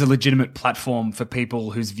it gives a legitimate platform for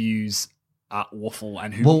people whose views are awful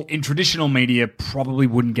and who in traditional media probably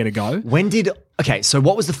wouldn't get a go. So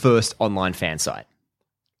what was the first online fan site?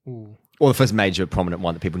 Ooh. Or the first major prominent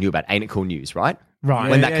one that people knew about? Ain't It Cool News, right? Right.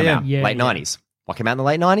 When that came out? Yeah, late 90s. What came out in the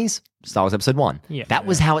late 90s? Star Wars Episode 1. Yeah. That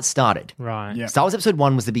was how it started. Right. Yeah. Star Wars Episode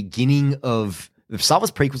 1 was the beginning of... The Star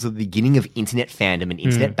Wars prequels were the beginning of internet fandom and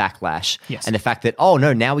internet backlash. Yes. And the fact that, oh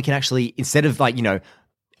no, now we can actually, instead of like,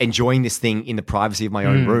 enjoying this thing in the privacy of my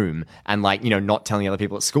own room and like, not telling other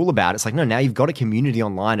people at school about it. It's like, no, now you've got a community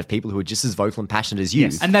online of people who are just as vocal and passionate as you.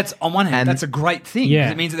 Yes. And that's, on one hand, that's a great thing. Yeah.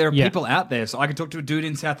 It means that there are people out there. So I can talk to a dude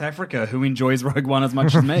in South Africa who enjoys Rogue One as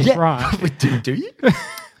much as me. Yeah. Right. Do you?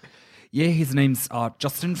 Yeah, his name's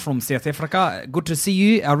Justin from South Africa. Good to see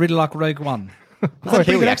you. I really like Rogue One. That's a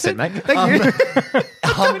Kiwi accent, mate. Thank you.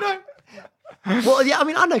 Well, yeah, I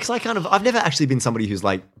mean, I don't know, because I've never actually been somebody who's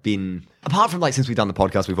like been, apart from like since we've done the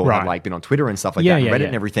podcast, we've all had like been on Twitter and stuff like that, and Reddit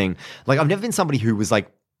and everything. Like, I've never been somebody who was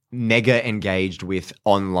like mega engaged with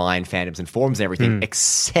online fandoms and forums and everything,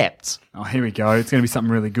 except. Oh, here we go. It's going to be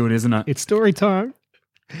something really good, isn't it? It's story time.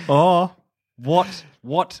 Oh, what?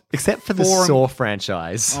 Except for the Saw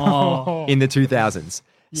franchise in the 2000s.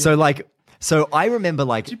 Yeah. So I remember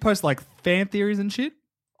like. Did you post like fan theories and shit?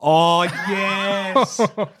 Oh, yes.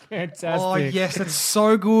 Fantastic. Oh, yes. That's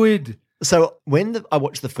so good. So when I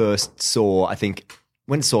watched the first Saw, I think,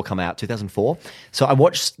 when did Saw come out? 2004? So I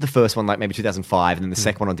watched the first one like maybe 2005 and then the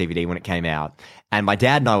second one on DVD when it came out. And my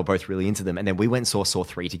dad and I were both really into them. And then we went and saw Saw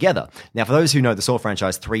 3 together. Now, for those who know the Saw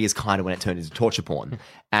franchise, 3 is kind of when it turned into torture porn.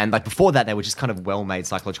 And like before that, they were just kind of well-made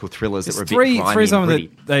psychological thrillers that were a bit grimy and gritty.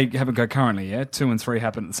 That they haven't got currently, yeah? 2 and 3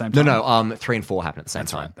 happen at the same time? No, 3 and 4 happen at the same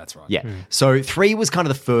time. Right, that's right. Yeah. So 3 was kind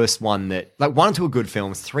of the first one that, like 1 and 2 are good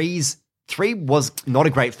films. 3 was not a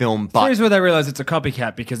great film, but... 3 is where they realize it's a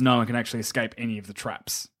copycat because no one can actually escape any of the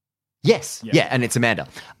traps. Yes. Yeah, and it's Amanda.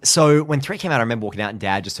 So when 3 came out, I remember walking out and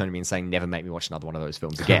Dad just turned to me and saying, never make me watch another one of those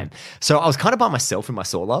films again. So I was kind of by myself in my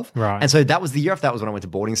Saw love. Right. And so that was the year after that was when I went to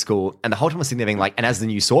boarding school. And the whole time I was sitting there being like, and as the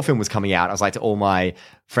new Saw film was coming out, I was like to all my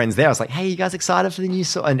friends there, I was like, hey, you guys excited for the new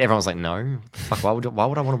Saw? And everyone was like, no, fuck, why would I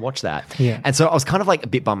want to watch that? Yeah. And so I was kind of like a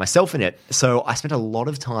bit by myself in it. So I spent a lot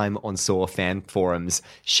of time on Saw fan forums,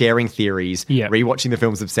 sharing theories, rewatching the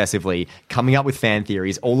films obsessively, coming up with fan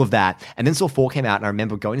theories, all of that. And then Saw 4 came out and I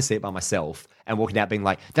remember going to see it by myself and walking out being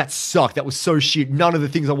like, that sucked. That was so shit. None of the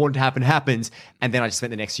things I wanted to happen happened. And then I just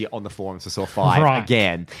spent the next year on the forums for Saw 5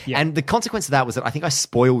 again. Yeah. And the consequence of that was that I think I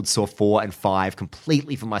spoiled Saw 4 and 5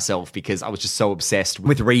 completely for myself because I was just so obsessed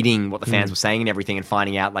with reading what the fans were saying and everything and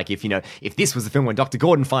finding out like if this was the film when Dr.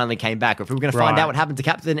 Gordon finally came back or if we were going to find out what happened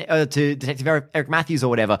to to Detective Eric Matthews or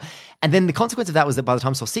whatever. And then the consequence of that was that by the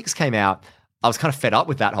time Saw 6 came out, I was kind of fed up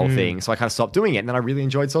with that whole thing, so I kind of stopped doing it, and then I really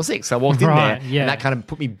enjoyed Saw 6. So I walked in there, and that kind of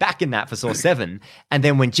put me back in that for Saw 7. And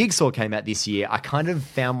then when Jigsaw came out this year, I kind of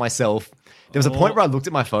found myself... There was a point where I looked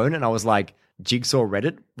at my phone, and I was like, Jigsaw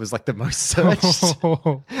Reddit was like the most searched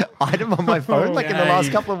item on my phone, like in the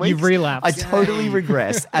last couple of weeks. You've relapsed. I totally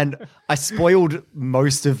regressed, and I spoiled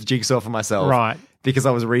most of Jigsaw for myself because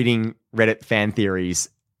I was reading Reddit fan theories,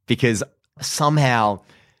 because somehow...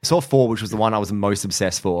 Saw 4, which was the one I was most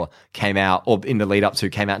obsessed for, came out, or in the lead up to,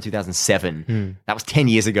 came out in 2007. That was 10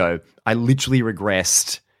 years ago. I literally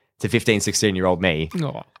regressed to 15, 16-year-old me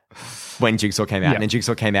when Jigsaw came out. And then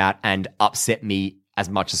Jigsaw came out and upset me as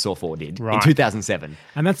much as Saw 4 did in 2007.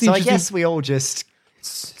 And that's so I guess we all just...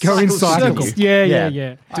 go in cycles.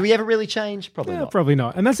 Yeah. Do we ever really change? Probably not. Probably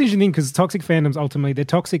not. And that's the interesting thing because toxic fandoms, ultimately, they're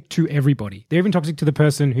toxic to everybody. They're even toxic to the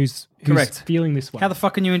person who's feeling this way. How the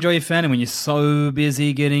fuck can you enjoy your fandom when you're so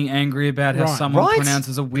busy getting angry about how someone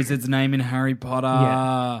pronounces a wizard's name in Harry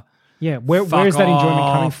Potter? Yeah, where is that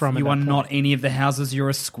enjoyment coming from? You are not any of the houses, you're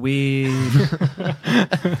a squid.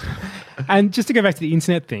 And just to go back to the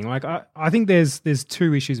internet thing, like I think there's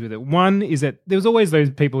 2 issues with it. One is that there was always those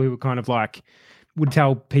people who were kind of like, would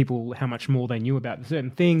tell people how much more they knew about a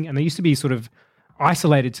certain thing, and they used to be sort of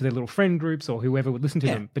isolated to their little friend groups or whoever would listen to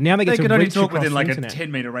them. But now they get to only reach talk across within like the a internet.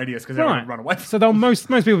 10-meter radius because they don't run away. So most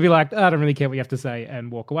people would be like, I don't really care what you have to say,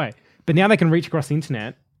 and walk away. But now they can reach across the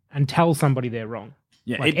internet and tell somebody they're wrong.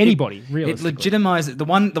 Yeah, like anybody, realistically. It legitimizes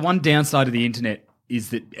the one downside of the internet is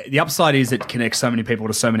that the upside is it connects so many people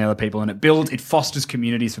to so many other people, and it fosters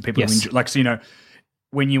communities for people who enjoy, like, so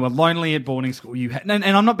when you were lonely at boarding school, you had, and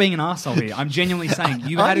I'm not being an arsehole here. I'm genuinely saying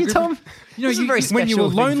you had a group. Tom? When you were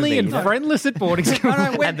lonely and friendless at boarding school,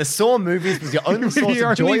 and the Saw movies was your only source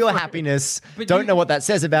of joy or happiness. Don't know what that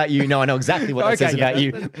says about you. No, I know exactly what that says about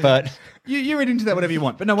you. But you read into that whatever you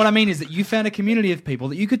want. But no, what I mean is that you found a community of people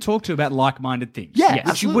that you could talk to about like-minded things. Yeah,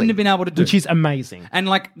 which you wouldn't have been able to do. Which is amazing. And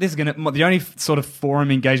like the only sort of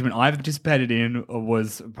forum engagement I've participated in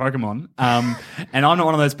was Pokemon. And I'm not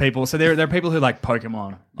one of those people. So there are people who like Pokemon.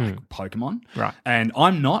 Right. And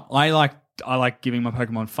I'm not. giving my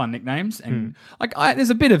Pokemon fun nicknames, and there's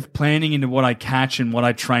a bit of planning into what I catch and what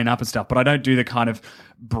I train up and stuff, but I don't do the kind of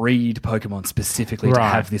breed Pokemon specifically to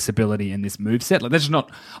have this ability and this moveset. Like, that's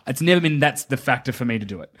not. It's never been that's the factor for me to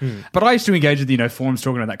do it. But I used to engage with forums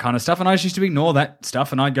talking about that kind of stuff, and I used to ignore that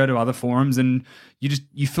stuff, and I'd go to other forums, and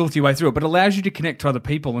you filter your way through it. But it allows you to connect to other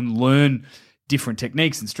people and learn different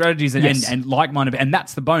techniques and strategies and like-minded, and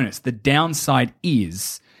that's the bonus. The downside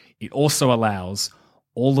is it also allows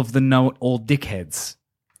all of the know-it-all dickheads.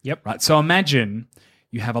 Yep. Right. So imagine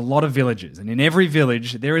you have a lot of villages, and in every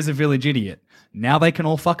village there is a village idiot. Now they can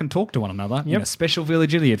all fucking talk to one another in a special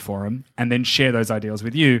village idiot forum, and then share those ideas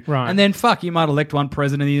with you. Right. And then you might elect one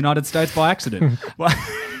president of the United States by accident.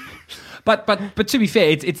 But to be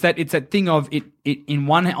fair, it's that thing of it on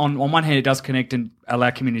one hand it does connect and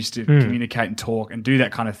allow communities to communicate and talk and do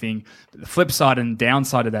that kind of thing. But the flip side and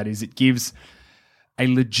downside of that is it gives a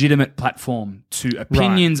legitimate platform to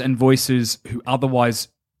opinions and voices who otherwise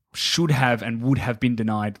should have and would have been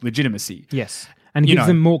denied legitimacy. Yes. And it gives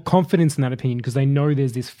them more confidence in that opinion because they know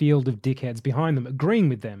there's this field of dickheads behind them agreeing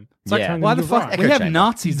with them. It's like why the fuck? We have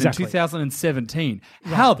Nazis in 2017.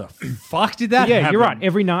 How the fuck did that happen? You're right.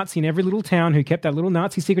 Every Nazi in every little town who kept that little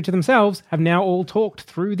Nazi secret to themselves have now all talked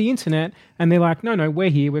through the internet, and they're like, no, we're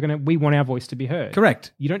here. We want our voice to be heard.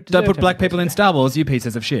 Correct. You don't put black people in Star Wars, you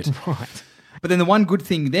pieces of shit. Right. But then the one good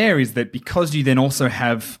thing there is that because you then also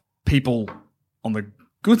have people on the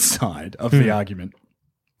good side of the argument,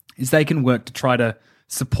 is they can work to try to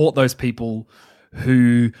support those people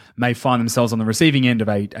who may find themselves on the receiving end of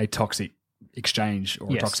a toxic exchange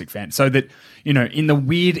or a toxic fan. So that, in the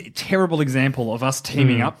weird, terrible example of us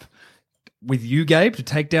teaming up with you, Gabe, to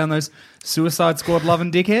take down those Suicide Squad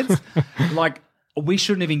loving dickheads, we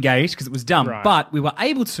shouldn't have engaged because it was dumb, but we were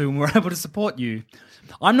able to, and we were able to support you.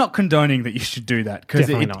 I'm not condoning that you should do that because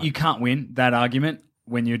you can't win that argument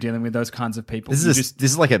when you're dealing with those kinds of people. This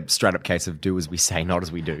is like a straight up case of do as we say, not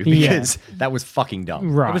as we do, because that was fucking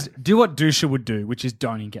dumb. Right. It was do what Dusha would do, which is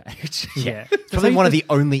don't engage. Yeah. It's probably one of the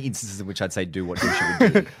only instances in which I'd say do what Dusha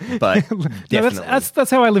would do. But definitely. That's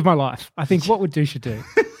how I live my life. I think what would Dusha do?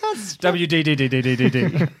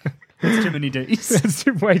 WDDDDDD. That's too many Ds. That's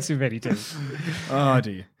way too many Ds. Oh,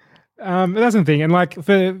 dear. But that's the thing. And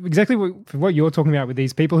for what you're talking about with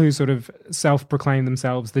these people who sort of self-proclaim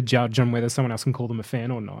themselves the judge on whether someone else can call them a fan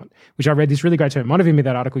or not, which I read this really great term, might have been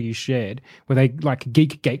that article you shared, where they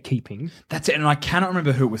geek gatekeeping. That's it. And I cannot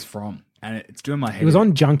remember who it was from. And it's doing my head. It was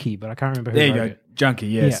on Junkie, but I can't remember who wrote it. There you go. Junkie,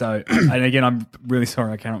 yeah. So, and again, I'm really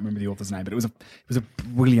sorry I cannot remember the author's name, but it was a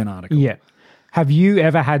brilliant article. Yeah. Have you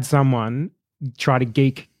ever had someone try to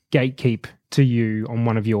gatekeep to you on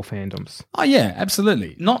one of your fandoms? Oh, yeah,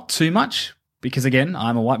 absolutely. Not too much, because again,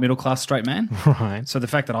 I'm a white middle-class straight man. Right. So the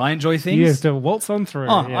fact that I enjoy things... You have to waltz on through.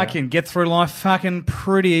 Oh, yeah. I can get through life fucking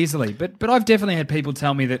pretty easily. But I've definitely had people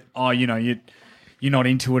tell me that, you're not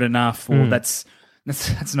into it enough, or that's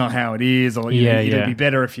not how it is, or it'd be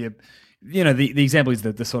better if you... the example is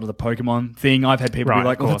the sort of the Pokemon thing. I've had people be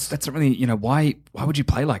like, that's not really, why would you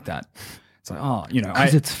play like that? It's like,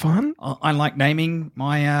 because it's fun. I like naming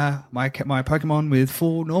my Pokemon with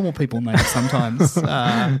full normal people names sometimes.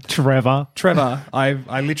 Trevor.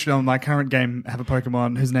 I literally on my current game have a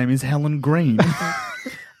Pokemon whose name is Helen Green.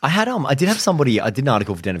 I did an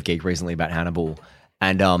article for Den of Geek recently about Hannibal,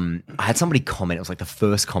 and I had somebody comment. It was like the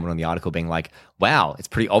first comment on the article being like, "Wow, it's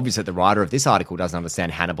pretty obvious that the writer of this article doesn't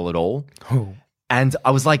understand Hannibal at all." Oh. And I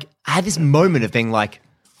was like, I had this moment of being like,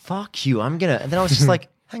 "Fuck you, I'm gonna," and then I was just like,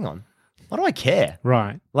 "Hang on. Why do I care?"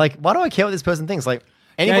 Right. Like, why do I care what this person thinks? Like,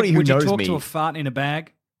 anybody who knows me... Would you talk to a fart in a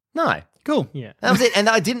bag? No. Cool. Yeah. That was it. And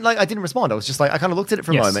I didn't respond. I was just like, I kind of looked at it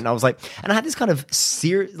for a moment, and I was like, and I had this kind of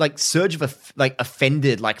surge of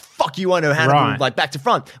offended, like, fuck you, I know Hannibal, like back to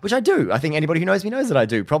front, which I do. I think anybody who knows me knows that I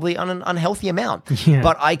do, probably on an unhealthy amount. Yeah.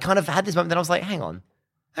 But I kind of had this moment that I was like, hang on.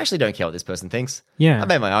 I actually don't care what this person thinks. Yeah. I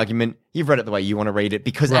made my argument. You've read it the way you want to read it.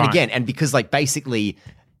 Because, and because like basically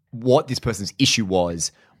what this person's issue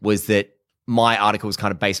was that my article was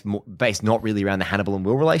kind of based not really around the Hannibal and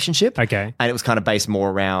Will relationship. Okay. And it was kind of based more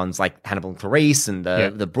around like Hannibal and Clarice and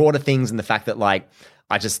the broader things and the fact that like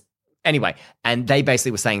anyway, and they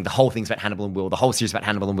basically were saying the whole thing's about Hannibal and Will, the whole series about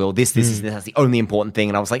Hannibal and Will, that's the only important thing.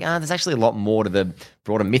 And I was like, there's actually a lot more to the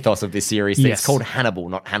broader mythos of this series. Yes. It's called Hannibal,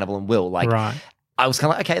 not Hannibal and Will. Like, I was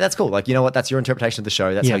kind of like, okay, that's cool. Like, you know what? That's your interpretation of the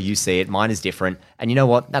show. That's how you see it. Mine is different. And you know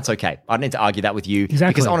what? That's okay. I don't need to argue that with you.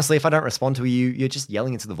 Exactly. Because honestly, if I don't respond to you, you're just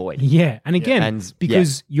yelling into the void. Yeah. And again,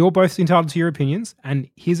 because you're both entitled to your opinions and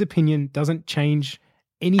his opinion doesn't change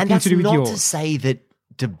anything to do with yours. And that's not to say that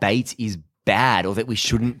debate is bad or that we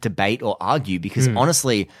shouldn't debate or argue, because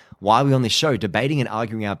honestly, why are we on this show? Debating and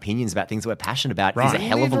arguing our opinions about things that we're passionate about is a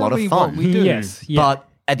hell of a lot of fun. We do. Yes. Yeah. But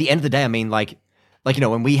at the end of the day, I mean, like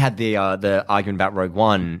when we had the argument about Rogue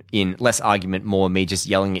One, in less argument, more me just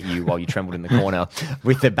yelling at you while you trembled in the corner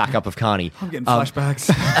with the backup of Carney. I'm getting flashbacks.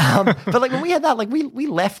 But like when we had that, like we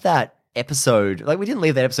left that episode, like we didn't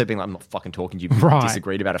leave that episode being like, I'm not fucking talking to you because we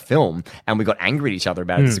disagreed about a film and we got angry at each other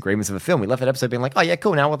about disagreements of a film. We left that episode being like, oh yeah,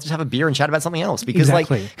 cool, now we'll just have a beer and chat about something else. Because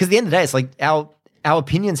because at the end of the day, it's like our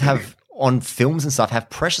opinions have on films and stuff have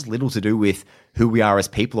precious little to do with who we are as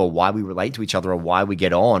people or why we relate to each other or why we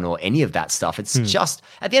get on or any of that stuff. It's just,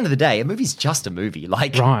 at the end of the day, a movie's just a movie.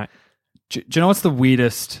 Like, right. Do you know what's the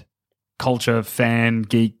weirdest culture, fan,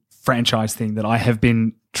 geek, franchise thing that I have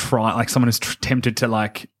been like someone is tempted to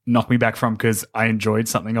like knock me back from because I enjoyed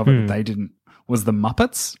something of it that they didn't, was the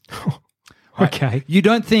Muppets. Okay. Right? You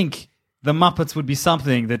don't think the Muppets would be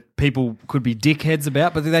something that people could be dickheads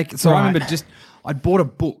about, but I remember I'd bought a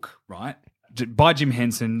book, right, by Jim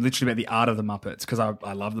Henson, literally about the art of the Muppets, because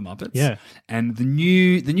I love the Muppets. Yeah. And the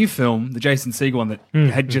new film, the Jason Segel one that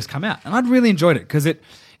had just come out, and I'd really enjoyed it because it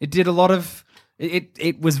did a lot of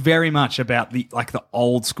it was very much about the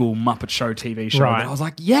old school Muppet Show TV show. Right. I was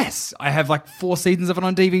like, yes, I have like 4 seasons of it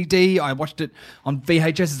on DVD. I watched it on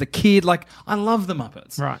VHS as a kid. Like, I love the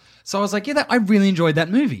Muppets. Right. So I was like, yeah, I really enjoyed that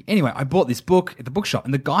movie. Anyway, I bought this book at the bookshop,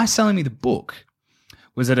 and the guy selling me the book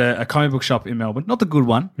was at a comic book shop in Melbourne. Not the good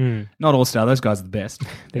one. Not All Star. Those guys are the best.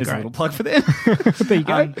 There's a little plug for them. There you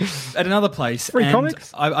go. At another place. Free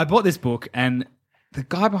comics. I bought this book, and the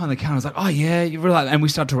guy behind the counter was like, oh, yeah, you really like that. And we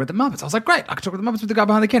started talking about the Muppets. I was like, great, I could talk about the Muppets with the guy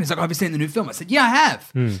behind the counter. He's like, oh, have you seen the new film? I said, yeah, I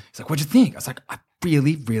have. He's like, what'd you think? I was like, I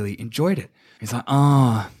really, really enjoyed it. He's like,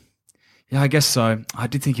 oh, yeah, I guess so. I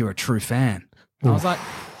did think you were a true fan. And I was like,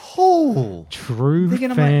 oh, true fan.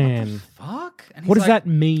 Like, what the fuck? And what does that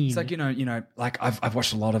mean? He's like, you know, like I've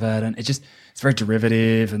watched a lot of it, and it's very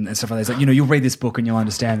derivative and stuff like that. He's like, you'll read this book and you'll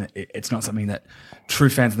understand that it's not something that true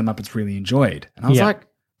fans of the Muppets really enjoyed. And I was like,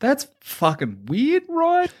 that's fucking weird,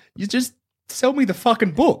 right? You just sell me the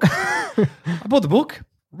fucking book. I bought the book,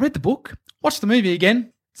 read the book, watched the movie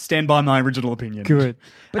again, stand by my original opinion. Good.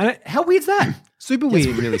 But how weird's that? Super weird.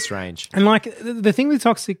 It's really strange. And like the thing with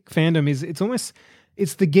toxic fandom is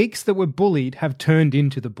it's the geeks that were bullied have turned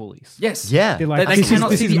into the bullies. Yes. Yeah. They're like, they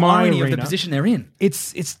cannot see the irony arena. of the position they're in.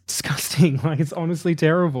 It's disgusting. Like, it's honestly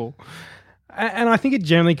terrible. And I think it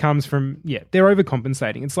generally comes from, they're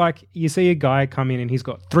overcompensating. It's like you see a guy come in and he's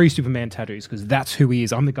got 3 Superman tattoos because that's who he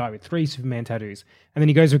is. I'm the guy with 3 Superman tattoos. And then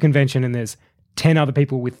he goes to a convention and there's 10 other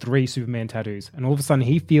people with 3 Superman tattoos. And all of a sudden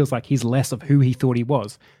he feels like he's less of who he thought he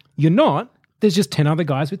was. You're not. There's just 10 other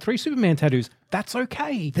guys with 3 Superman tattoos. That's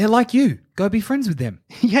okay. They're like you. Go be friends with them.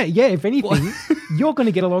 Yeah. If anything, you're going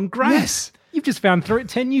to get along great. Yes. You've just found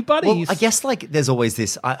 10 new buddies. Well, I guess like there's always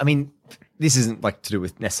this, I mean, this isn't like to do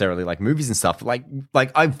with necessarily like movies and stuff. Like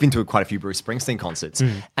I've been to quite a few Bruce Springsteen concerts.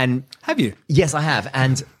 And have you? Yes, I have.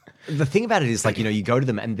 And the thing about it is like, you go to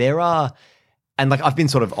them and there are, and like I've been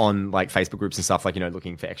sort of on like Facebook groups and stuff like,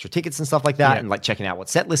 looking for extra tickets and stuff like that and like checking out what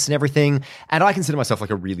set lists and everything. And I consider myself like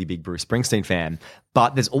a really big Bruce Springsteen fan.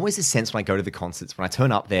 But there's always this sense when I go to the concerts, when I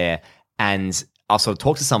turn up there and I'll sort of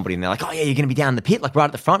talk to somebody and they're like, oh yeah, you're going to be down in the pit, like right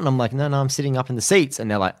at the front. And I'm like, no, I'm sitting up in the seats. And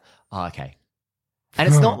they're like, oh, okay. And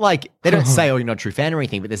it's not like, they don't say, oh, you're not a true fan or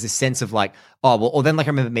anything, but there's this sense of like, oh, well, or then like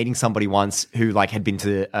I remember meeting somebody once who like had been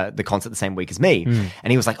to the concert the same week as me. And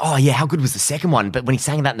he was like, oh yeah, how good was the second one? But when he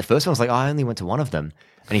sang that in the first one, I was like, oh, I only went to one of them.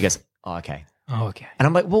 And he goes, oh, okay. Oh, okay. And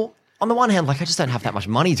I'm like, well, on the one hand, like I just don't have that much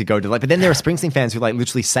money to go to like, but then there are Springsteen fans who like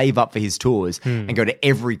literally save up for his tours and go to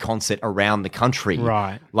every concert around the country.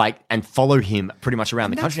 Right. Like, and follow him pretty much around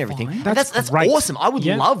the country and everything. Fine. That's great. Awesome. I would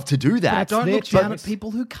love to do that. Don't look down at people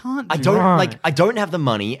who can't do I don't Right. like, I don't have the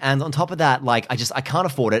money. And on top of that, like, I can't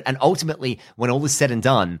afford it. And ultimately, when all is said and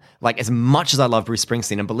done, like as much as I love Bruce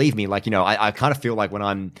Springsteen, and believe me, like, I kind of feel like when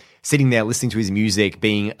I'm sitting there listening to his music,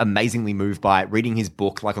 being amazingly moved by it, reading his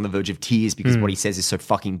book, like on the verge of tears because what he says is so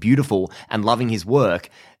fucking beautiful and loving his work,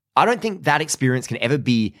 I don't think that experience can ever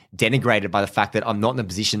be denigrated by the fact that I'm not in a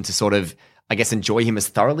position to sort of, I guess, enjoy him as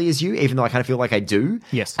thoroughly as you, even though I kind of feel like I do.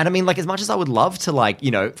 Yes. And I mean, like, as much as I would love to, like,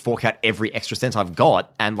 fork out every extra cent I've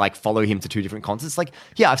got and, like, follow him to 2 different concerts, like,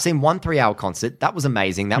 yeah, I've seen 1 3-hour concert. That was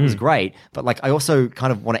amazing. That was great. But, like, I also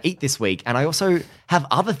kind of want to eat this week. And I also have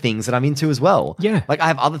other things that I'm into as well. Yeah. Like, I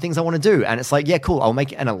have other things I want to do. And it's like, yeah, cool. I'll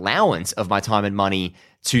make an allowance of my time and money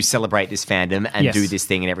to celebrate this fandom and do this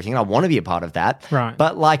thing and everything. And I want to be a part of that. Right.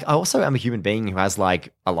 But, like, I also am a human being who has,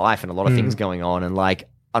 like, a life and a lot of things going on. And, like,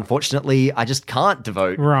 unfortunately, I just can't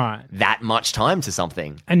devote that much time to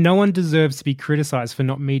something. And no one deserves to be criticized for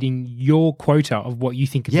not meeting your quota of what you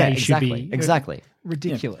think they should be. Exactly.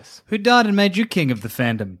 Ridiculous. Yeah. Who died and made you king of the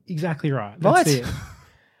fandom? Exactly right. That's it.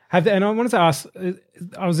 And I wanted to ask,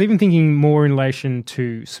 I was even thinking more in relation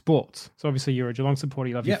to sports. So obviously you're a Geelong supporter,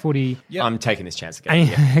 you love your footy. Yep. I'm taking this chance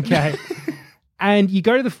again. Okay. And you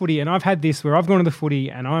go to the footy, and I've had this where I've gone to the footy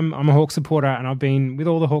and I'm a Hawk supporter and I've been with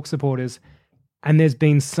all the Hawk supporters, and there's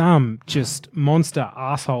been some just monster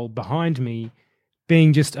asshole behind me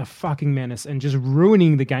being just a fucking menace and just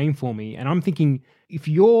ruining the game for me. And I'm thinking, if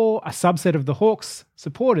you're a subset of the Hawks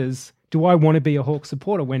supporters, do I want to be a Hawk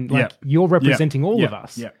supporter when you're representing all of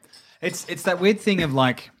us? Yeah. It's that weird thing of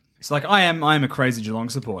like, it's like I am a crazy Geelong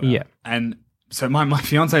supporter. Yeah. And so my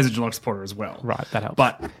fiance is a Geelong supporter as well. Right, that helps.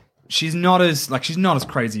 But she's not as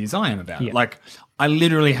crazy as I am about it. Like I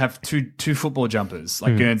literally have two football jumpers,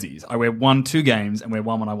 like Guernseys. I wear 2 games and wear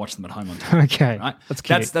one when I watch them at home on TV. Okay. Right? That's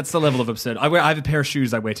cute. That's the level of absurd. I have a pair of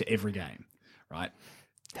shoes I wear to every game. Right?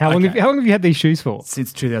 How long have you had these shoes for?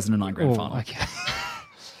 Since 2009 grand final. Okay.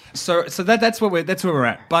 So that's where we're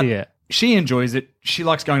at. But she enjoys it. She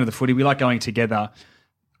likes going to the footy. We like going together.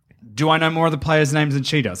 Do I know more of the players' names than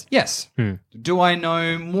she does? Yes. Do I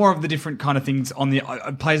know more of the different kind of things on the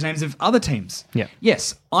players' names of other teams? Yeah.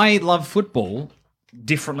 Yes. I love football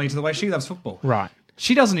differently to the way she loves football. Right.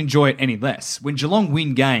 She doesn't enjoy it any less. When Geelong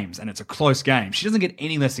win games and it's a close game, she doesn't get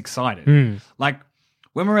any less excited. Like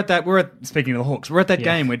when speaking of the Hawks, we're at that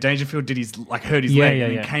game where Dangerfield hurt his leg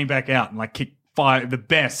and he came back out and kicked the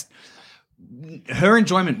best. Her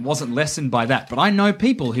enjoyment wasn't lessened by that, but I know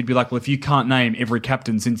people who'd be like, well, if you can't name every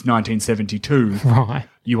captain since 1972,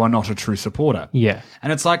 you are not a true supporter. Yeah.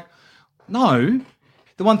 And it's like, no.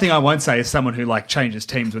 The one thing I won't say is someone who changes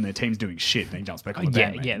teams when their team's doing shit and then jumps back on the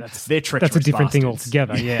bandwagon. Yeah, they're treacherous that's a different bastards. thing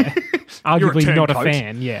altogether, yeah. Arguably not a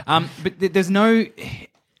fan, yeah. But there's no,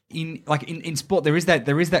 in sport, there is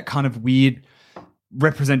that kind of weird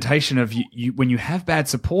representation of you when you have bad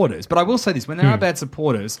supporters. But I will say this, when there are bad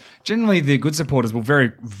supporters, generally the good supporters will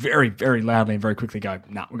very, very, very loudly and very quickly go,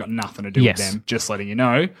 nah, we've got nothing to do with them, just letting you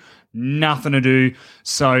know. Nothing to do.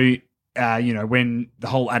 So, when the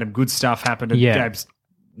whole Adam Goodes stuff happened and Gab's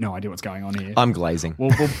no idea what's going on here. I'm glazing.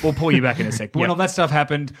 We'll pull you back in a sec. But when all that stuff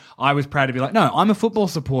happened, I was proud to be like, no, I'm a football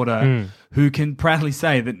supporter who can proudly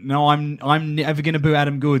say that, no, I'm never going to boo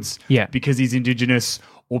Adam Goodes because he's Indigenous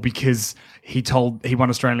or because he won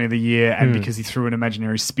Australian of the Year and because he threw an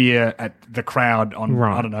imaginary spear at the crowd on,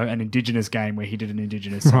 I don't know, an Indigenous game where he did an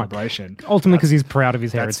Indigenous celebration. Ultimately because he's proud of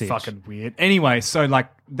his heritage. That's fucking weird. Anyway, so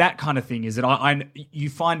that kind of thing is that you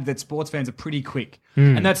find that sports fans are pretty quick.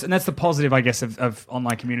 And that's the positive, I guess, of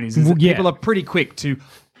online communities is that people are pretty quick to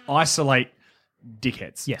isolate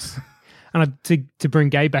dickheads. Yes. And to bring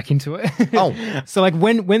Gabe back into it. So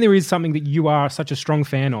when there is something that you are such a strong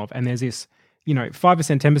fan of and there's this 5%,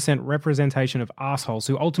 10% representation of assholes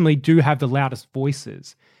who ultimately do have the loudest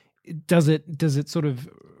voices, does it sort of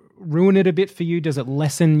ruin it a bit for you? Does it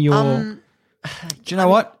lessen your... Do you know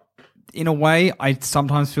what? In a way, I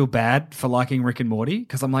sometimes feel bad for liking Rick and Morty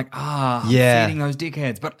because I'm like, I'm feeding those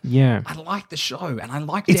dickheads. But I like the show and I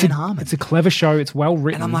like Dan Harmon. It's a clever show. It's well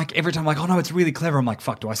written. And I'm like, every time I'm like, oh no, it's really clever. I'm like,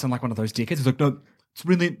 fuck, do I sound like one of those dickheads? It's like, no, it's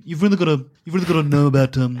really you've really got to know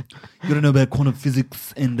about quantum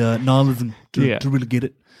physics and nihilism to really get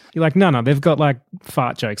it. You're like, no, they've got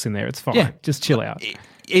fart jokes in there. It's fine. Yeah. Just chill out.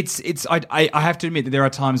 I have to admit that there are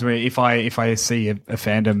times where if I see a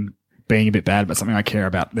fandom being a bit bad about something I care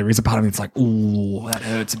about, there is a part of me that's like, ooh, that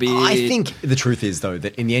hurts a bit. I think the truth is though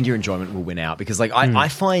that in the end your enjoyment will win out because I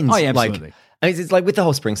find absolutely. It's like with the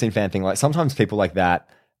whole Springsteen fan thing, sometimes people like that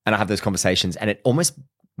and I have those conversations and it almost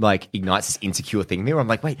ignites this insecure thing in me where I'm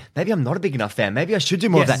like, wait, maybe I'm not a big enough fan. Maybe I should do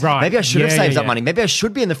more of that. Maybe I should have saved that money. Maybe I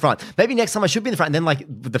should be in the front. Maybe next time I should be in the front. And then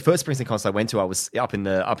the first Springsteen concert I went to, I was up in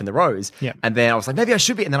the rows. Yeah. And then I was like, maybe I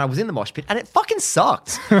should be. And then I was in the mosh pit and it fucking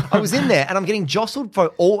sucked. I was in there and I'm getting jostled from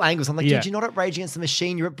all angles. I'm like, dude, you're not at Rage Against the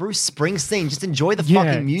Machine. You're at Bruce Springsteen. Just enjoy the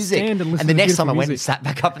fucking music. And the next time I went and sat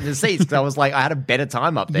back up in the seats because I was like, I had a better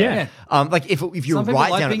time up there. Yeah. If you're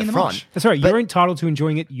right down at the front. That's right. You're entitled to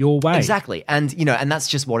enjoying it your way. Exactly. And, and that's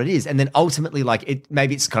just what it is. And then ultimately,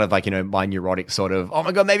 maybe it's kind of my neurotic sort of, oh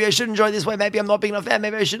my God, maybe I should enjoy this way. Maybe I'm not big enough fan.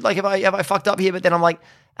 Maybe I should, have I fucked up here? But then I'm like,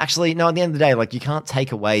 actually, no, at the end of the day, you can't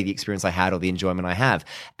take away the experience I had or the enjoyment I have.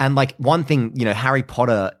 And one thing, Harry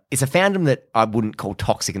Potter, it's a fandom that I wouldn't call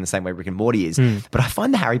toxic in the same way Rick and Morty is, but I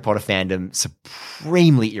find the Harry Potter fandom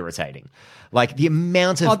supremely irritating. Like the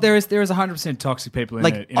amount of there is 100% toxic people in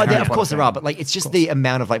it. Of course there are, but like it's just the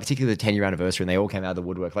amount of like, particularly the 10-year anniversary, and they all came out of the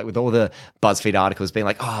woodwork, like with all the BuzzFeed articles being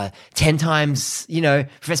like, 10 times,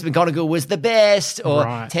 Professor McGonagall was the best,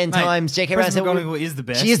 or 10 times J.K. Rowling. Professor McGonagall is the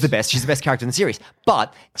best. She is the best. She's the best character in the series.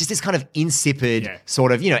 But just this kind of insipid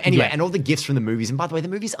sort of, anyway, and all the gifts from the movies. And by the way, the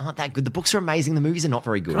movies aren't that good. The books are amazing. The movies are not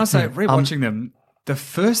very good. Can I say, rewatching them, the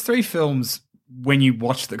first 3 films, when you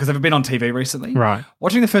watch them, because they've been on TV recently, right?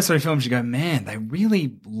 Watching the first 3 films, you go, man, they really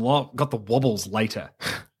got the wobbles later.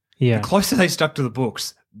 Yeah. The closer they stuck to the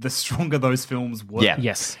books, the stronger those films were. Yeah.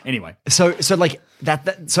 Yes. Anyway. So like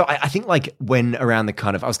so I think like when around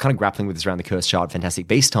I was kind of grappling with this around the Cursed Child, Fantastic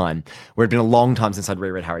Beast time, where it'd been a long time since I'd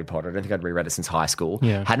reread Harry Potter. I don't think I'd reread it since high school.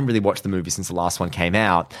 Yeah. Hadn't really watched the movie since the last one came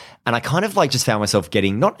out. And I kind of like just found myself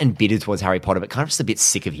getting not embittered towards Harry Potter, but kind of just a bit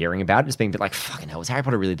sick of hearing about it. Just being a bit like, fucking hell, was Harry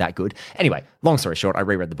Potter really that good? Anyway, long story short, I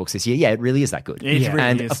reread the books this year. Yeah, it really is that good. It really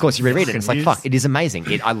and is. of course you reread it and it's like, It is. fuck, it is amazing.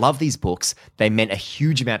 I love these books. They meant a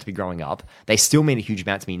huge amount to me growing up. They still mean a huge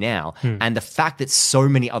amount to me now. And the fact that so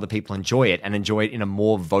many other people enjoy it and enjoy it in a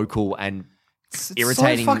more vocal and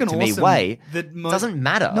irritating so fucking to me awesome way that doesn't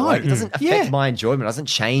matter. No. Like, it doesn't affect my enjoyment. It doesn't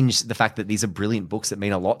change the fact that these are brilliant books that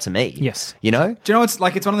mean a lot to me. Yes. Do you know it's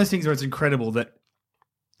like it's one of those things where it's incredible that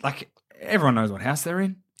like everyone knows what house they're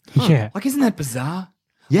in. Yeah. Like isn't that bizarre?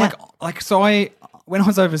 Yeah. Like so when I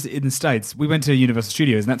was over in the States, we went to Universal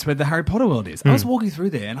Studios and that's where the Harry Potter world is. I was walking through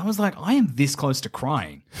there and I was like, I am this close to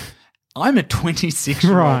crying. I'm a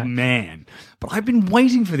 26-year-old man, but I've been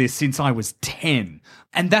waiting for this since I was 10.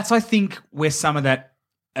 And that's, I think, where some of that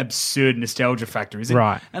absurd nostalgia factor is.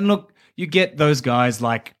 Right. And look, you get those guys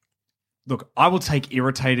like, look, I will take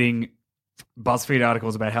irritating BuzzFeed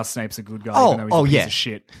articles about how Snape's a good guy, even though he's a piece of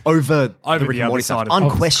shit. Over the the Rick and other Morty side stuff. of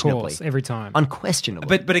it. Unquestionably. Of course, every time.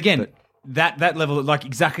 Unquestionably. But again, that level, like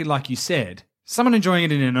exactly like you said, someone enjoying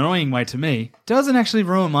it in an annoying way to me doesn't actually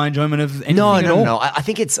ruin my enjoyment of anything at all. No. I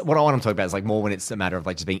think it's what I want to talk about is like more when it's a matter of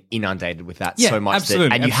like just being inundated with that Yeah, so much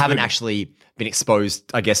absolutely, and you haven't absolutely. actually been exposed,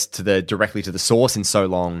 I guess, directly to the source in so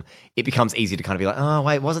long. It becomes easy to kind of be like, oh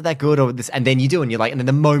wait, was it that good or this? And then you do, and you're like, and then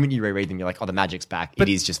the moment you reread them, you're like, oh, the magic's back. It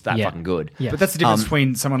is just that fucking good. Yeah. But that's the difference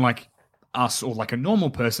between someone like us or like a normal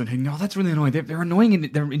person who, no, that's really annoying. They're annoying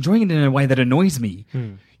and they're enjoying it in a way that annoys me.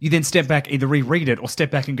 You then step back, either reread it or step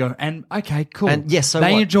back and go, and okay, cool. And yes, so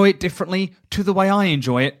they what? enjoy it differently to the way I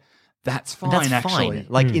enjoy it. That's fine, That's actually. fine.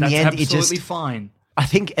 Like in That's the end, it absolutely just fine. I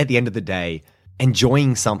think at the end of the day,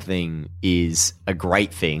 enjoying something is a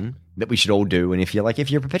great thing that we should all do. And if you're a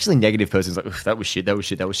perpetually negative person, it's like, that was shit. Like,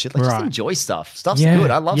 just enjoy stuff. Stuff's good.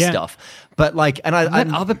 I love stuff. But like, and let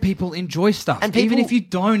other people enjoy stuff. And even people- if you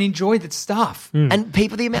don't enjoy that stuff. And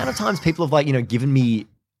people, the amount of times people have given me,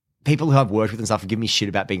 people who I've worked with and stuff have given me shit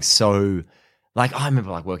about being so, like, I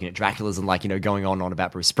remember like working at Dracula's and like, going on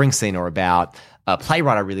about Bruce Springsteen or about a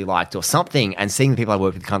playwright I really liked or something, and seeing the people I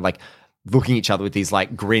work with kind of like looking at each other with these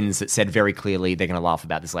like grins that said very clearly they're going to laugh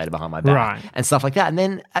about this later behind my back, Right. and stuff like that. And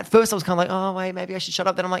then at first I was kind of like, oh wait, maybe I should shut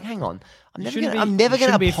up. Then I'm like, hang on, I'm never shouldn't going be- you to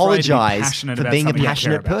shouldn't be afraid to be apologize passionate for about being a something you care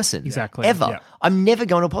passionate about. person. Exactly. Ever. Yeah. I'm never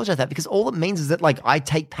going to apologize for that, because all it means is that like I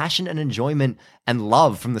take passion and enjoyment and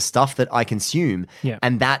love from the stuff that I consume. Yeah.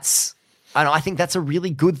 And I think that's a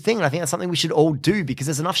really good thing. And I think that's something we should all do, because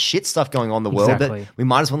there's enough shit stuff going on in the world Exactly. that we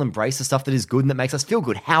might as well embrace the stuff that is good and that makes us feel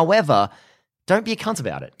good. However, don't be a cunt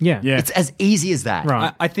about it. Yeah. It's as easy as that.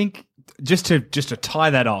 Right. I think just to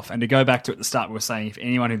tie that off and to go back to at the start, we were saying if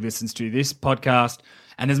anyone who listens to this podcast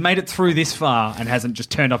and has made it through this far and hasn't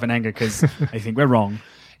just turned off in anger because they think we're wrong,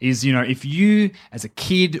 is, if you as a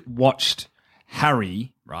kid watched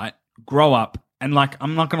Harry, right, grow up, and like,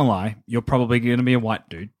 I'm not going to lie, you're probably going to be a white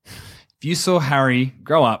dude. If you saw Harry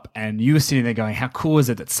grow up and you were sitting there going, how cool is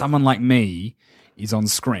it that someone like me is on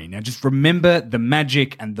screen? Now just remember the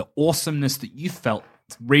magic and the awesomeness that you felt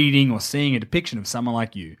reading or seeing a depiction of someone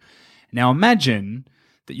like you. Now imagine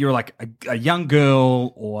that you're like a young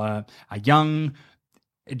girl or a young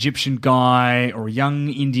Egyptian guy or a young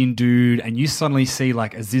Indian dude, and you suddenly see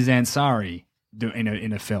like Aziz Ansari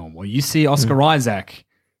in a film, or you see Oscar Isaac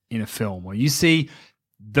in a film, or you see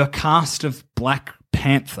the cast of Black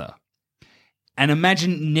Panther. And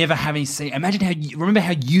imagine never having seen. Remember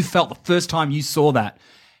how you felt the first time you saw that.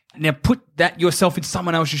 Now put that yourself in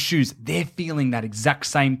someone else's shoes. They're feeling that exact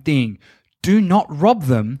same thing. Do not rob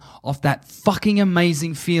them of that fucking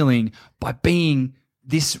amazing feeling by being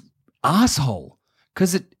this asshole,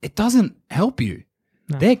 because it doesn't help you.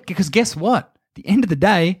 No. Because guess what? At the end of the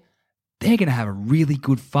day, they're going to have a really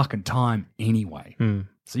good fucking time anyway.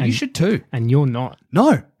 So you should too. And you're not.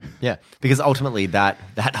 No. Yeah, because ultimately that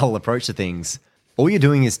whole approach to things, all you're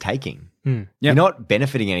doing is taking. You're not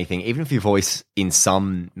benefiting anything. Even if your voice in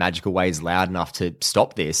some magical way is loud enough to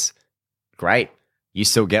stop this, great. You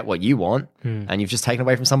still get what you want, and you've just taken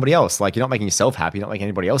away from somebody else. Like, you're not making yourself happy, you're not making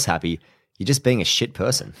anybody else happy. You're just being a shit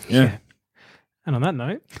person. Yeah. And on that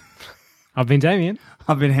note, I've been Damien.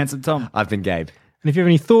 I've been Handsome Tom. I've been Gabe. And if you have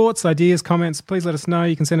any thoughts, ideas, comments, please let us know.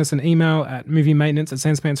 You can send us an email at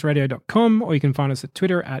moviemaknance@sanspantsradio.com, or you can find us at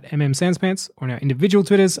Twitter at mmsanspants, or on our individual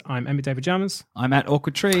Twitters. I'm Emmett Day Pajamas. I'm at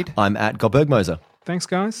Awkward Treed. I'm at Goldberg Moser. Thanks,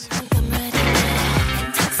 guys.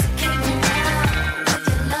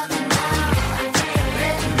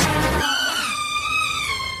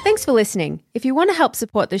 Thanks for listening. If you want to help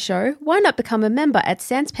support the show, why not become a member at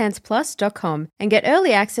sanspantsplus.com and get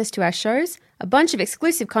early access to our shows, a bunch of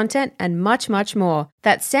exclusive content, and much, much more.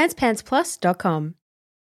 That's sanspantsplus.com.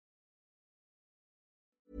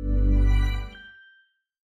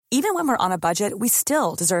 Even when we're on a budget, we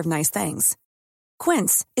still deserve nice things.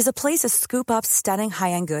 Quince is a place to scoop up stunning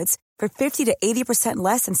high-end goods for 50 to 80%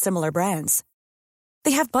 less than similar brands.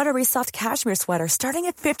 They have buttery soft cashmere sweaters starting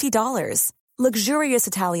at $50, luxurious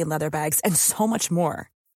Italian leather bags, and so much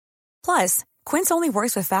more. Plus, Quince only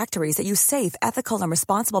works with factories that use safe, ethical, and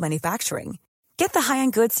responsible manufacturing. Get the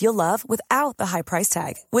high-end goods you'll love without the high price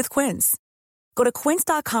tag with Quince. Go to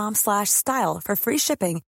quince.com/style for free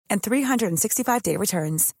shipping and 365-day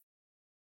returns.